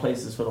the wrong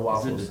places for the Is it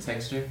waffles. the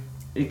texture?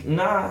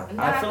 Nah,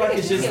 Nah, I feel like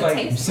it's just your like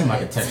taste You seem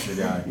like a texture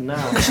guy. nah. I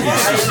ain't just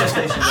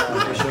tasting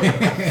that for sure.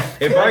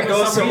 If Like, I go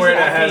for some somewhere reason,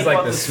 that I has can't like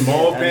fuck the with small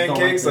it. I just don't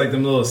pancakes, like like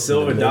them little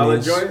silver The dollar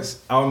minis. joints,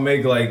 I'll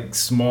make like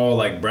small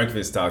like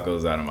breakfast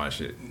tacos out of my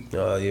shit.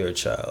 Oh, you're a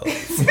child.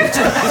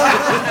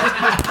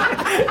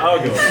 I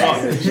don't give a fuck.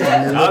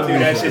 I'll do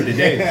that shit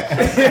today.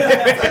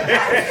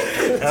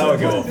 I don't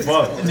give a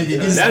fuck.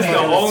 That's the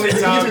only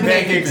time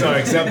pancakes are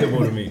acceptable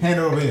to me. Hand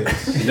over here.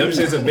 Them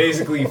shits are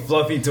basically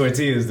fluffy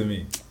tortillas to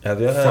me. Have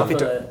y'all had Fluffy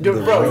the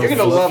Dude, bro, real you're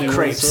gonna love fluffy ones,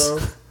 crepes. bro?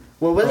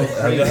 Well, what?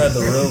 Have y'all had the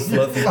real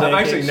fluffy I've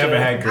actually pancakes, never bro?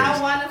 had grapes.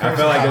 I want I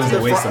felt like it was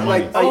a waste of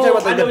money. Are you talking about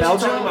I like know the what you're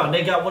talking Belgian? about.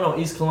 They got one on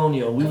East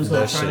Colonial. We was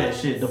gonna That try shit. that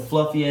shit. The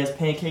fluffy ass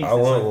pancakes. I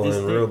want like this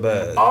one thick. real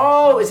bad.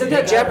 Oh, is that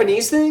that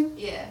Japanese thing?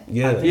 Yeah.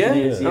 Yeah. Yeah? It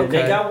is, yeah.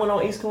 Okay. They got one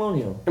on East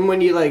Colonial. And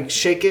when you like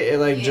shake it, it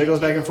like Yeah. jiggles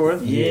back and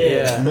forth.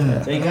 Yeah,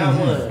 they got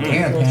one.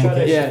 Damn, We gonna try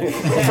that Yeah, shit.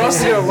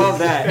 Frosty gonna love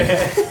that.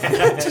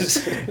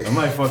 I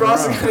might fuck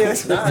Frosty around. gonna be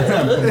like, Nah,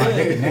 it look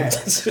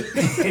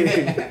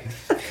good.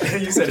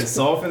 You said it's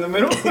soft in the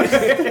middle?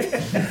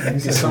 You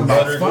said something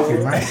about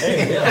fucking, right?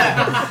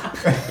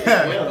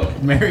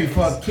 Marry,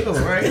 fuck, kill,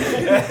 right?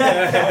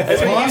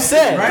 That's what you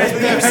said. Right? That's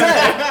what you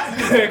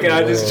said. Can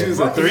I just choose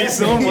a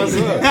threesome? What's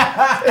up?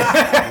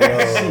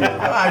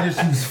 I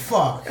just use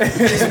fuck.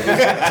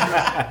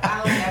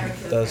 I would never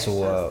kill That's French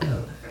wild.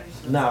 toast.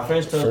 Nah,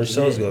 French toast. French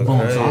toast go Boom.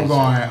 crazy. So I'm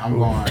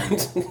going.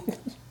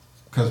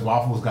 Because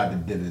waffles got the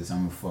divots. I'm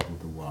gonna fuck with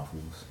the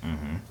waffles.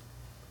 Mm-hmm.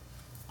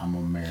 I'm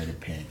gonna marry the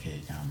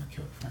pancake. I'm gonna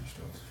kill the French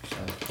toast.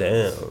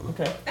 Damn.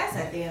 Okay. That's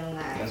a damn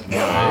lie.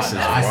 I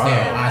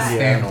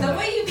stand on The that.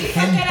 way you be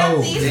fucking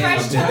up these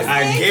French toasts.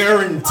 I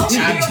guarantee.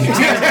 The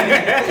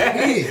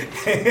way you be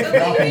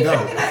fucking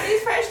up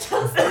these French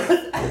toasts.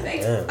 I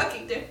think it's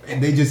fucking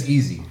different. They just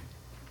easy.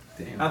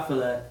 I feel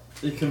that.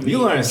 It can be. You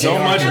learn so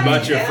much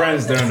about your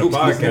friends during the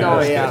podcast.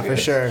 Oh yeah, for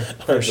sure,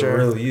 for The sure.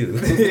 real you.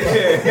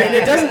 And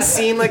it doesn't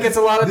seem like it's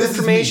a lot of This is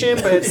information,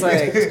 me. but it's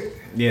like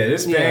Yeah,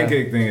 this Yeah.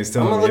 pancake thing is I'm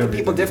telling gonna me look at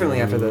people everything.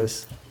 differently after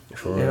this.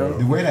 For You know? real.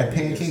 The way that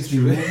pancakes be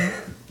moving.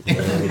 I'm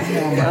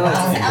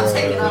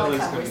taking all the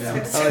colors.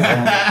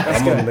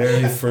 I'm a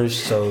marry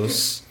French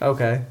toast.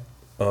 Okay.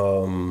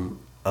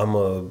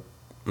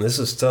 This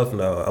is tough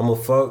now. I'm a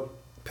fuck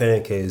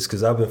pancakes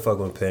because I've been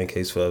fucking with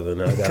pancakes forever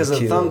now. I got Because of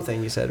the killed. thumb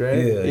thing you said, right?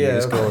 Yeah,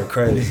 it's going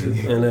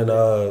crazy. And then,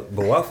 but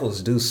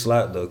waffles do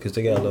slap though, cause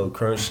they got a little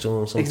crunch to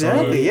them sometimes.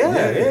 Exactly.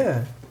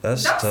 Yeah.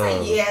 That's Don't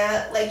tough. say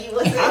yeah, like you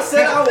was. I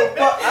said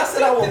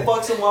I would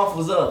fuck some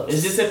waffles up.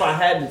 It's just if I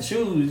had to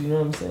choose, you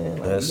know what I'm saying?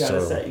 Like, That's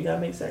true. you gotta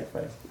make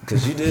sacrifice.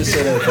 Cause you did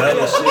say that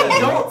valid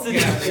shit. Don't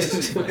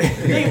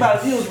think about it.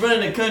 If you was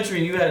running the country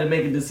and you had to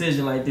make a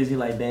decision like this, you're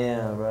like,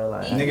 damn, bro.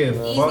 Like, Nigga,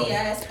 fuck. Easy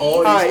ass.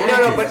 All right,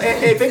 no, but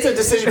if it's a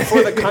decision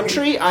for the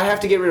country, I have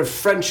to get rid of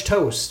French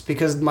toast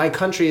because my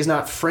country is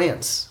not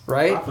France, I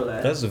right? feel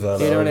that. That's a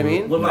valid. You know what I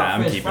argument. mean? What about Nah, I'm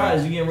French keeping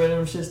fries? it. You getting rid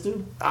of them shits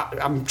too?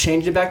 I'm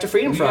changing it back to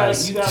freedom You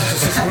fries. gotta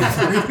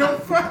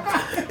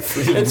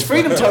It's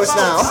freedom toast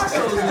now.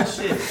 tacos and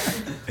shit.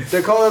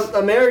 They're called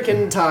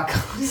American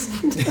tacos.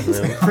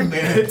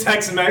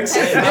 Tex-Mex.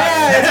 Yeah,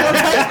 it's called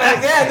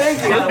Tex-Mex. Yeah, thank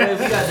By the you.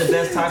 way, we got the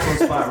best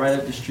taco spot right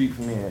up the street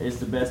from here. It's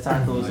the best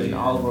tacos in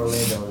all of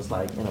Orlando. It's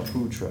like in a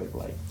food truck,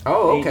 like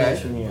Oh, 8 minutes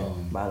okay. from here.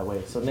 By the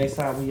way, so next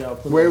time we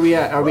put Where are we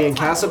at? Are we in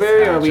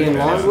Castleberry or are we in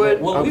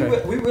Longwood? Well,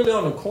 Okay. we really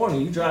on the corner.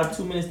 You drive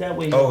 2 minutes that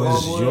way. Oh, hit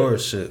it's Longwood. your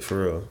shit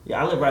for real.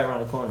 Yeah, I live right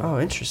around the corner. Oh,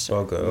 interesting.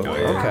 Okay. Oh,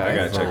 Okay. yeah. Okay. I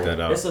gotta check that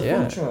out. It's a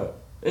Yeah. food truck.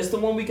 It's the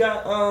one we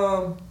got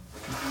when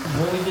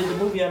we did the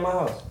movie at my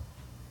house.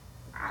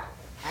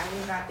 I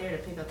went out there to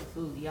pick up the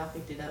food. Y'all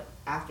picked it up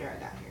after I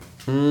got here.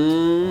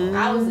 Mm,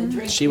 I was a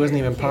drink. she wasn't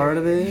even part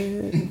of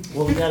it.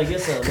 Well, we gotta get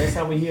some. Next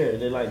time we here,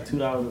 they're like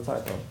 $2 a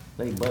taco.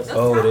 They bust.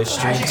 Oh, they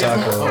street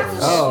tacos.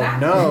 Oh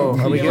no,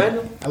 are we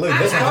good? I look, I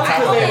this one was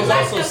taco. They was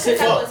also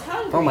sitting.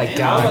 hungry. Oh my I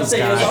God. was gonna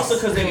say it was guys. also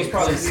because they was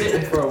probably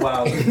sitting for a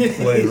while.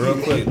 Wait, real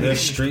quick. There's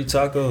street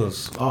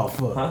tacos. Oh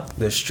fuck. Huh?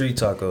 There's street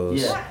tacos.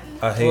 Yeah.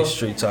 I hate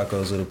street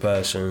tacos with a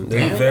passion.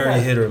 They're very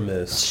hit or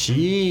miss.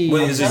 Jeez.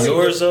 Wait, is it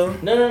yours though?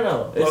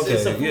 No. It's a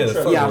Okay, food yeah,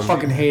 truck. fuck Yeah, I them.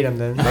 fucking hate them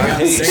then. I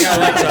hate street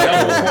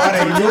tacos.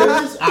 Why they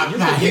yours? I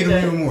hate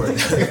them even more.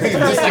 Just like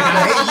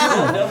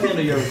I They'll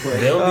handle your request.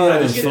 They don't be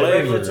having You get the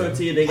regular flavor.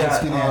 tortilla. They got.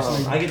 Skinny ass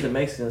nigga. I get the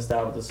Mexican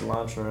style with the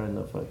cilantro and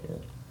the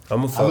fucking.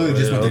 I'm a I fuck literally with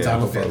just it. went to I'm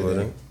Taco a fuck Bell with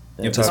today.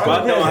 it. If the Taco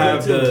spot Bell don't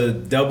have too. the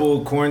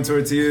double corn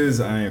tortillas,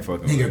 I ain't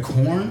fucking hate with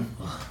nigga corn.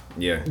 it.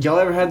 Yeah. Y'all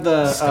ever had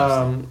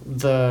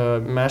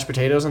the mashed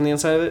potatoes on the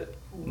inside of it?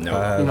 No.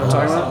 I You know what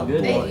I'm talking about? Sound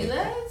good.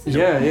 They do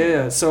that?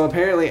 Yeah. So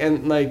apparently,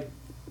 and like,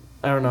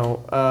 I don't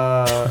know.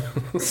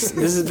 This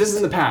is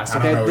in the past. I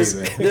don't Okay, know this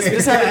either. happened in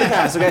the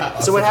past. Okay,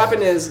 so what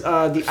happened is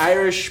the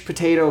Irish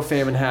potato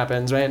famine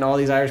happens, right? And all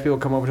these Irish people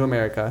come over to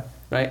America,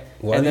 right?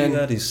 Why and do then you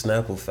got these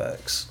Snapple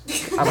facts?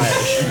 I'm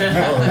Irish.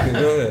 Oh, okay,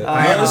 go ahead.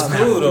 That's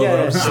cool though, yeah,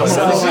 bro. I'm just yeah. like,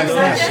 So- I don't know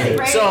that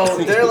shit. So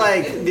they're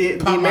like the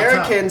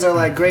Americans are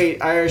like,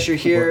 great, Irish, you're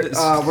here.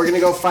 We're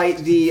gonna go fight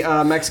the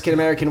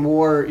Mexican-American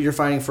War. You're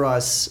fighting for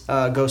us.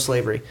 Go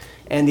slavery.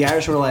 And the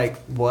Irish were like,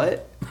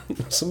 what?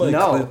 Somebody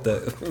No. clip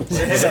that.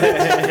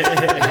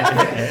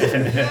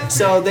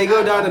 So they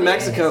go down to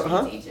Mexico,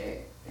 huh? Teacher.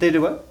 They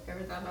do what?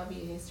 Ever thought about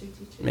being a history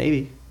teacher?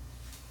 Maybe.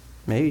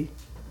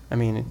 I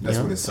mean, That's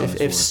you know, what it sounds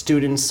if for.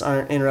 students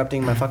aren't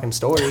interrupting my fucking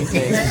story.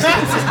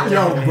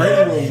 Yo,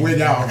 Brady will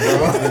wig out, bro.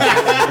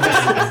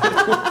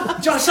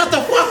 John, shut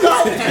the fuck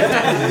up.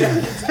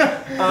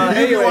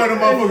 Anyway, One of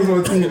the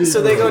motherfuckers on TV.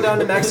 so they go down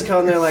to Mexico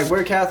and they're like,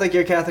 we're Catholic,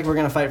 you're Catholic, we're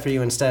gonna fight for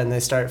you instead. And they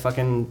start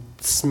fucking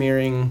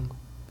smearing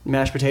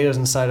mashed potatoes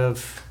inside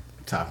of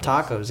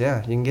tacos. Yeah,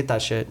 you can get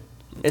that shit.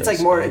 It's That's like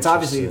more. It's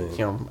obviously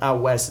interesting. out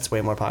west. It's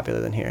way more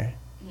popular than here,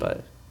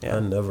 but I yeah.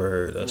 never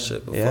heard that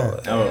shit before. Yeah.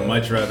 I would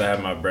much rather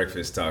have my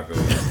breakfast taco.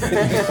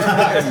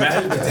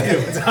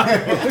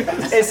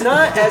 It's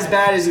not as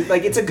bad as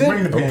like. It's a good.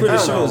 Bring the I'm pan. pretty I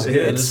don't sure know. it's good.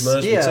 It's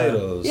mashed yeah,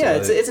 potatoes. Yeah,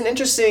 like, it's an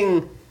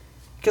interesting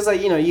because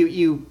like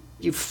you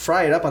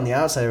fry it up on the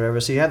outside or whatever,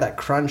 so you have that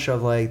crunch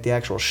of like the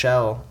actual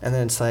shell, and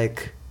then it's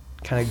like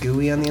kind of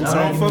gooey on the I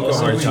inside. don't fuck with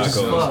hard Fuck,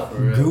 tacos. for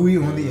real. Gooey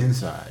on the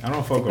inside. I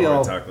don't fuck with we hard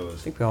all- tacos. I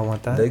think we all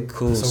want that. they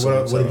cool. So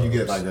what if you sometimes.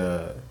 get like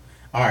a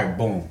All right,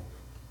 boom.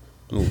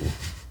 Ooh.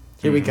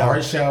 Here we go.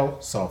 Hard shell,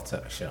 soft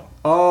shell.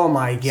 Oh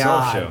my Soft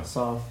god. shell.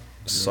 So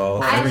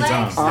Soft. I Every like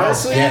time. soft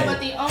Honestly? shell, but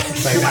the only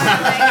reason why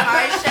I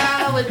like hard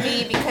shell would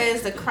be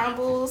because the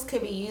crumbles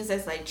could be used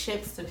as like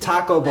chips to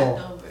Taco bowl.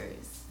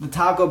 leftovers. The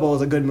taco bowl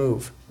is a good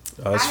move.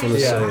 I was finna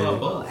hate say, taco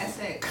bowl. I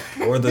said.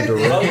 or the you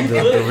Dorito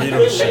could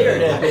layer shit.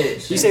 that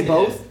bitch. You say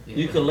both?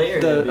 You could layer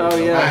The- that bitch. oh,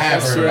 yeah. I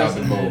have heard Yes,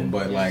 about the boom,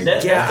 but like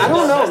Yeah, I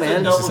don't know,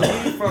 man. That's the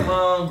double D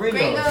from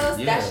Gringos. Gringos,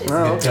 Yeah. that shit's Oh,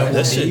 good. okay.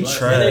 That shit And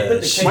they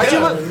put the trash. cake Why'd you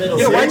out look- in the middle.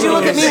 Yo, why'd you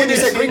look at me when you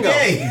said gringo?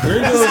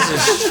 Gringos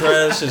is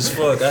trash as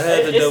fuck. I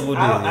had the It's- double D.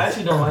 I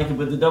actually don't like it,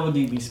 but the double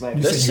D be smacking.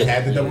 you said you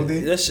had the double D.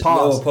 That shit.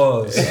 Pause. No,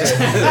 pause. You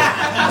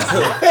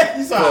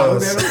saw how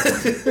Pause.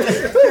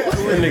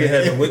 That nigga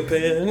had the whip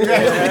pan.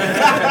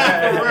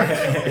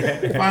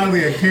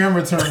 finally a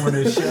camera turn on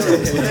this show.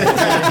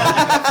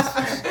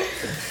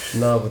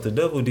 No, but the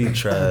double D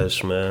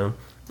trash, man.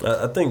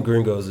 I think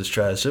Gringos is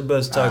trash. Your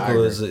best I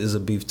taco agree. is a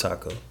beef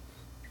taco.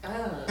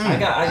 I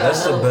got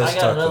That's the best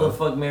taco. another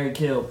fuck, Mary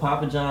kill.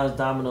 Papa John's,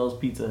 Domino's,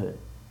 Pizza Hut.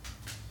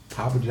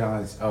 Papa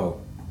John's.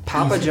 Oh,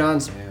 Papa easy.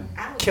 John's.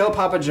 I would- Kill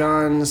Papa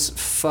John's.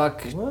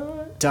 Fuck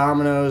What?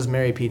 Domino's.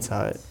 Marry Pizza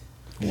Hut.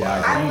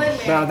 Wow. I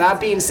would Now that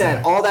being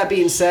said, all that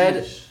being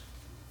said,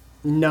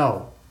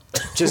 no.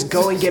 Just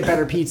go and get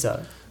better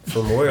pizza.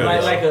 From where?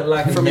 Like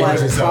From yeah,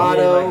 like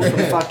Prado, like-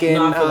 from fucking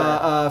No, I feel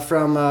that.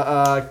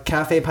 from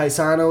Cafe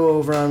Paisano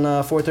over on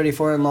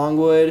 434 in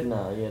Longwood.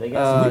 No, yeah, they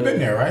got We've been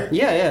there, right?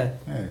 Yeah, yeah.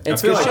 Yeah.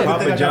 It's I feel good like shit.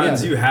 Papa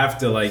John's, Yeah. you have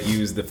to like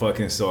use the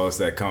fucking sauce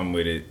that come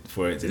with it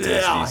for it to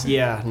taste decent.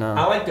 Yeah, I no.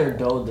 like their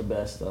dough the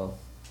best though.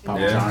 Papa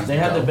Yeah. John's. They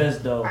have the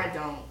best dough. I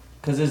don't.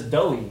 Cause it's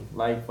doughy,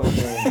 like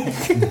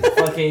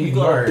fucking. You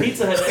go Word. to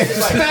Pizza Hut, it's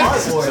just like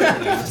cardboard.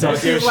 That your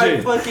shit's like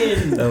shit.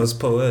 fucking. That was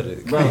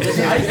poetic. Bro,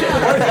 listen, I used to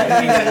work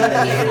at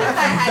Pizza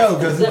Hut. No,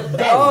 because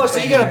Oh, so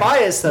you got a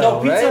bias though, No,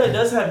 Pizza Hut right?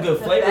 does have good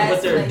The flavor, but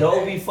best their dough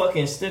flavor. be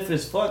fucking stiff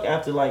as fuck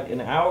after like an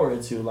hour or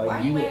two. Like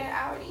Why you, you wait an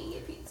hour to eat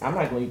your pizza? I'm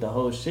not gonna eat the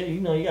whole shit. You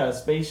know, you gotta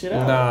space shit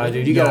out. Nah,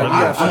 dude, you Yo, gotta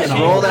I fucking can't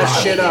roll eat that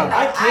pie. shit up.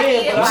 I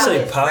can, but You I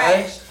say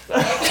pie? If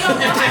you don't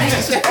know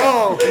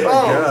how to Oh,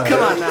 God.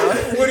 come on now.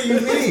 what do you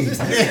mean? If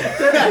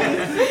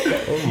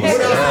you don't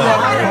know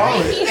how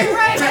to reheat it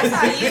right, that's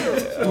on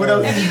you. What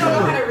else If do you you don't know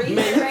do? how to reheat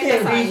Man, it you right,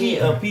 can't that's on reheat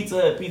you. a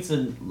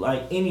pizza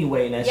like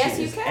anyway, and that Yes, shit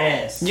you is can.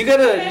 ass. You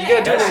gotta do That it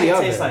in the shit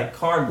oven. tastes like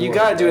cardboard. You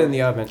gotta do it in bro.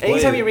 the oven.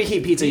 Anytime Wait. you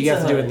reheat pizza, you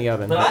have to do it in the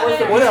oven. But I went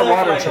to What Pizza a Hut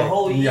water for like trick. a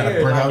whole You got a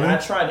year. brick Like, oven? I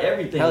tried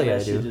everything. Hell and yeah,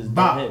 that shit dude. just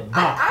Bop, didn't hit.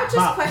 bop, I'm just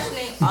bop.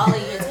 questioning all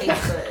of your taste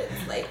buds.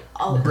 Like,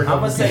 all of Brick them. I'm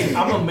gonna say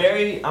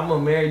I'm a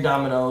marry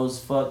Domino's,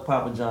 fuck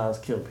Papa John's,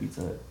 kill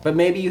Pizza Hut. But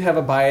maybe you have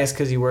a bias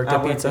because you worked I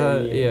at worked Pizza there,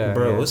 Hut. yeah. Yeah.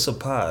 Bro, yeah. what's a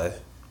pie?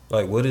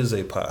 Like, what is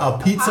a pie? A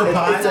pizza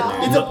pie?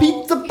 It's a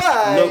pizza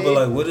pie. No, but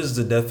like, what is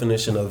the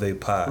definition of a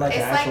pie? Like-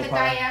 It's an like actual the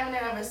pie.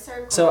 diameter of a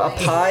circle. So a like,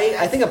 pie,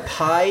 I think a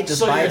pie just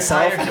so by your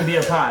itself tire can be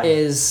a pie.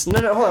 is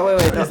no. Hold on,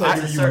 wait. No, It's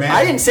like, are you mad?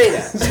 I didn't say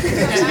that.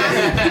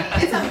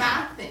 It's a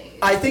math thing.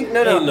 I think no.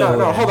 Ain't no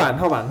way.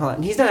 Hold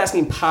on. He's not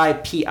asking pie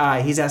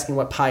P-I. He's asking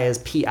what pie is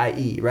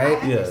P-I-E,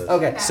 right? Yeah.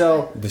 Okay,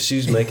 so But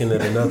she's making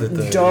it another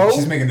thing. dough,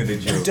 She's making it a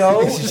joke.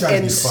 dough She's trying to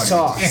and be funny.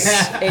 sauce.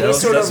 Any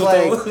That's- sort that's of what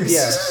that like was.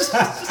 yeah,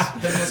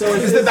 So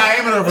It's the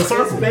diameter of a it's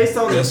circle. based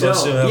on the That's why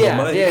she'll dough.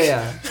 have a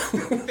yeah,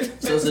 mic. yeah.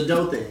 So it's a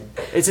dough thing.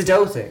 It's a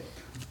dough thing.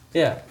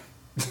 Yeah.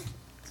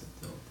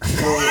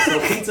 So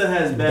pizza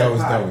has That bad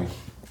was pie. doughy.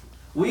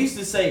 We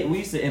used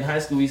to in high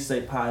school we used to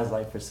say pie is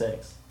like for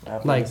sex. I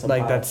have Like some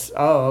like pie. that's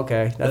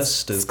okay. That's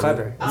stupid. It's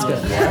clever. That's Oh,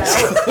 good. yeah. That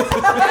was the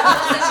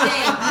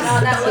thing. No,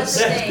 that was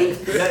the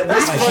thing. That,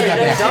 That's we- funny.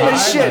 that- Dumb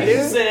as shit, We used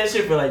to dude. say that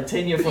shit for like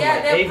 10 years from Yeah,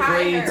 like they're 8th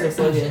grade pied her to or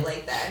some shit fucking.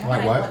 like that. And I'm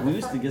Like what? We the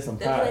used to fuck? get some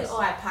They'd be like, pies. oh,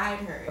 I pied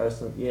her. Or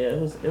some, yeah,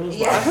 it was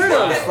Yeah. I've heard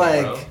of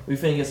like we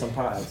finna get some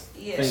pies.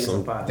 Yeah. Finna get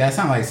some pies. That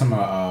sounds like some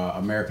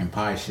American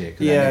Pie shit.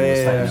 'cause Yeah, that nigga was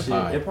yeah, fucking yeah. a Shit,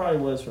 pie. it probably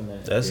was from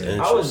that. That's Yeah.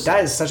 interesting. I was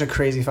that is such a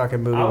crazy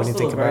fucking movie I when was you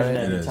still think a about virgin it.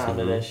 at It the is, time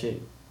that mhm. that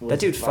shit. Was, That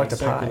dude fucked a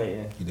pie.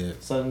 circulating. He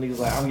did. So the niggas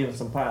like, I'm giving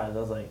some pies. I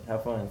was like,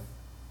 have fun.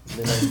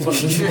 Then like, but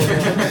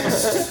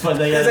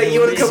they He's like, you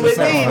wanna come with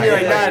me? And you're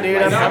like, nah,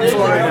 dude, I'm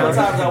flying Times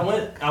out.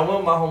 I went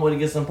with my homeboy to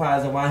get some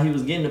pies, and while he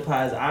was getting the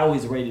pies, I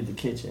always raided the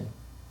kitchen.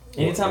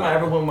 Anytime I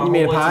ever went with my You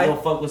made a homeboy pie? to go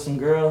fuck with some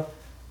girl,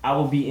 I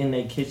would be in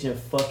their kitchen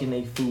fucking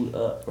their food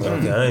up. Bro.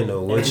 Okay, I ain't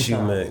know what Every you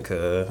time. meant,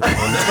 cuz.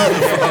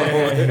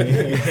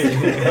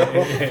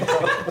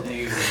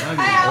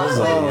 I was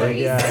Oh like, my what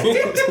you God.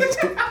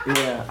 said.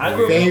 Yeah, I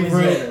grew up in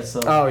Favorite- Louisiana,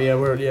 so Oh yeah,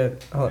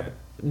 hold on.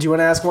 Do you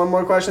want to ask one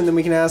more question? Then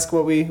we can ask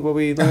what we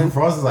learned.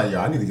 Frost is like, yo,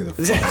 I need to get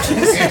the fuck.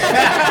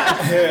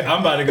 Yeah,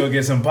 I'm about to go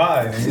get some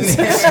pie.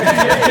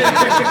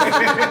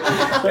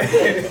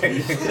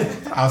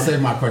 I'll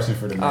save my question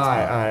for the next All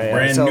right, part. all right.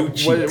 Brand so new what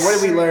cheeks.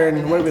 did we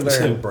learn? What did we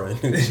learn? Brian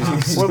new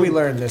cheeks. What did we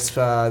learn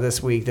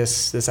this week?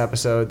 This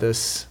episode?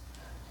 This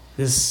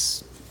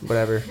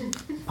whatever.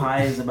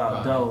 pie is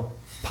about dough.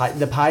 Pie,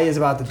 the pie is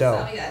about the dough.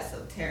 Some of you guys so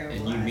terrible.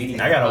 And you I meeting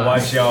say. I gotta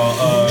watch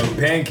y'all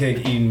pancake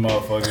eating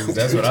motherfuckers.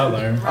 That's what I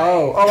learned.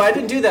 Oh, I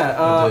didn't do that.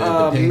 The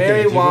pancake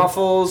Marry jiggle?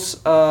 waffles,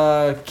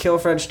 kill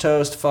French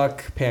toast,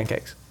 fuck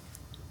pancakes.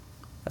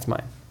 That's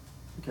mine.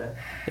 Okay.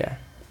 Yeah.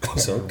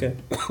 So okay.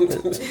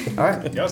 All right.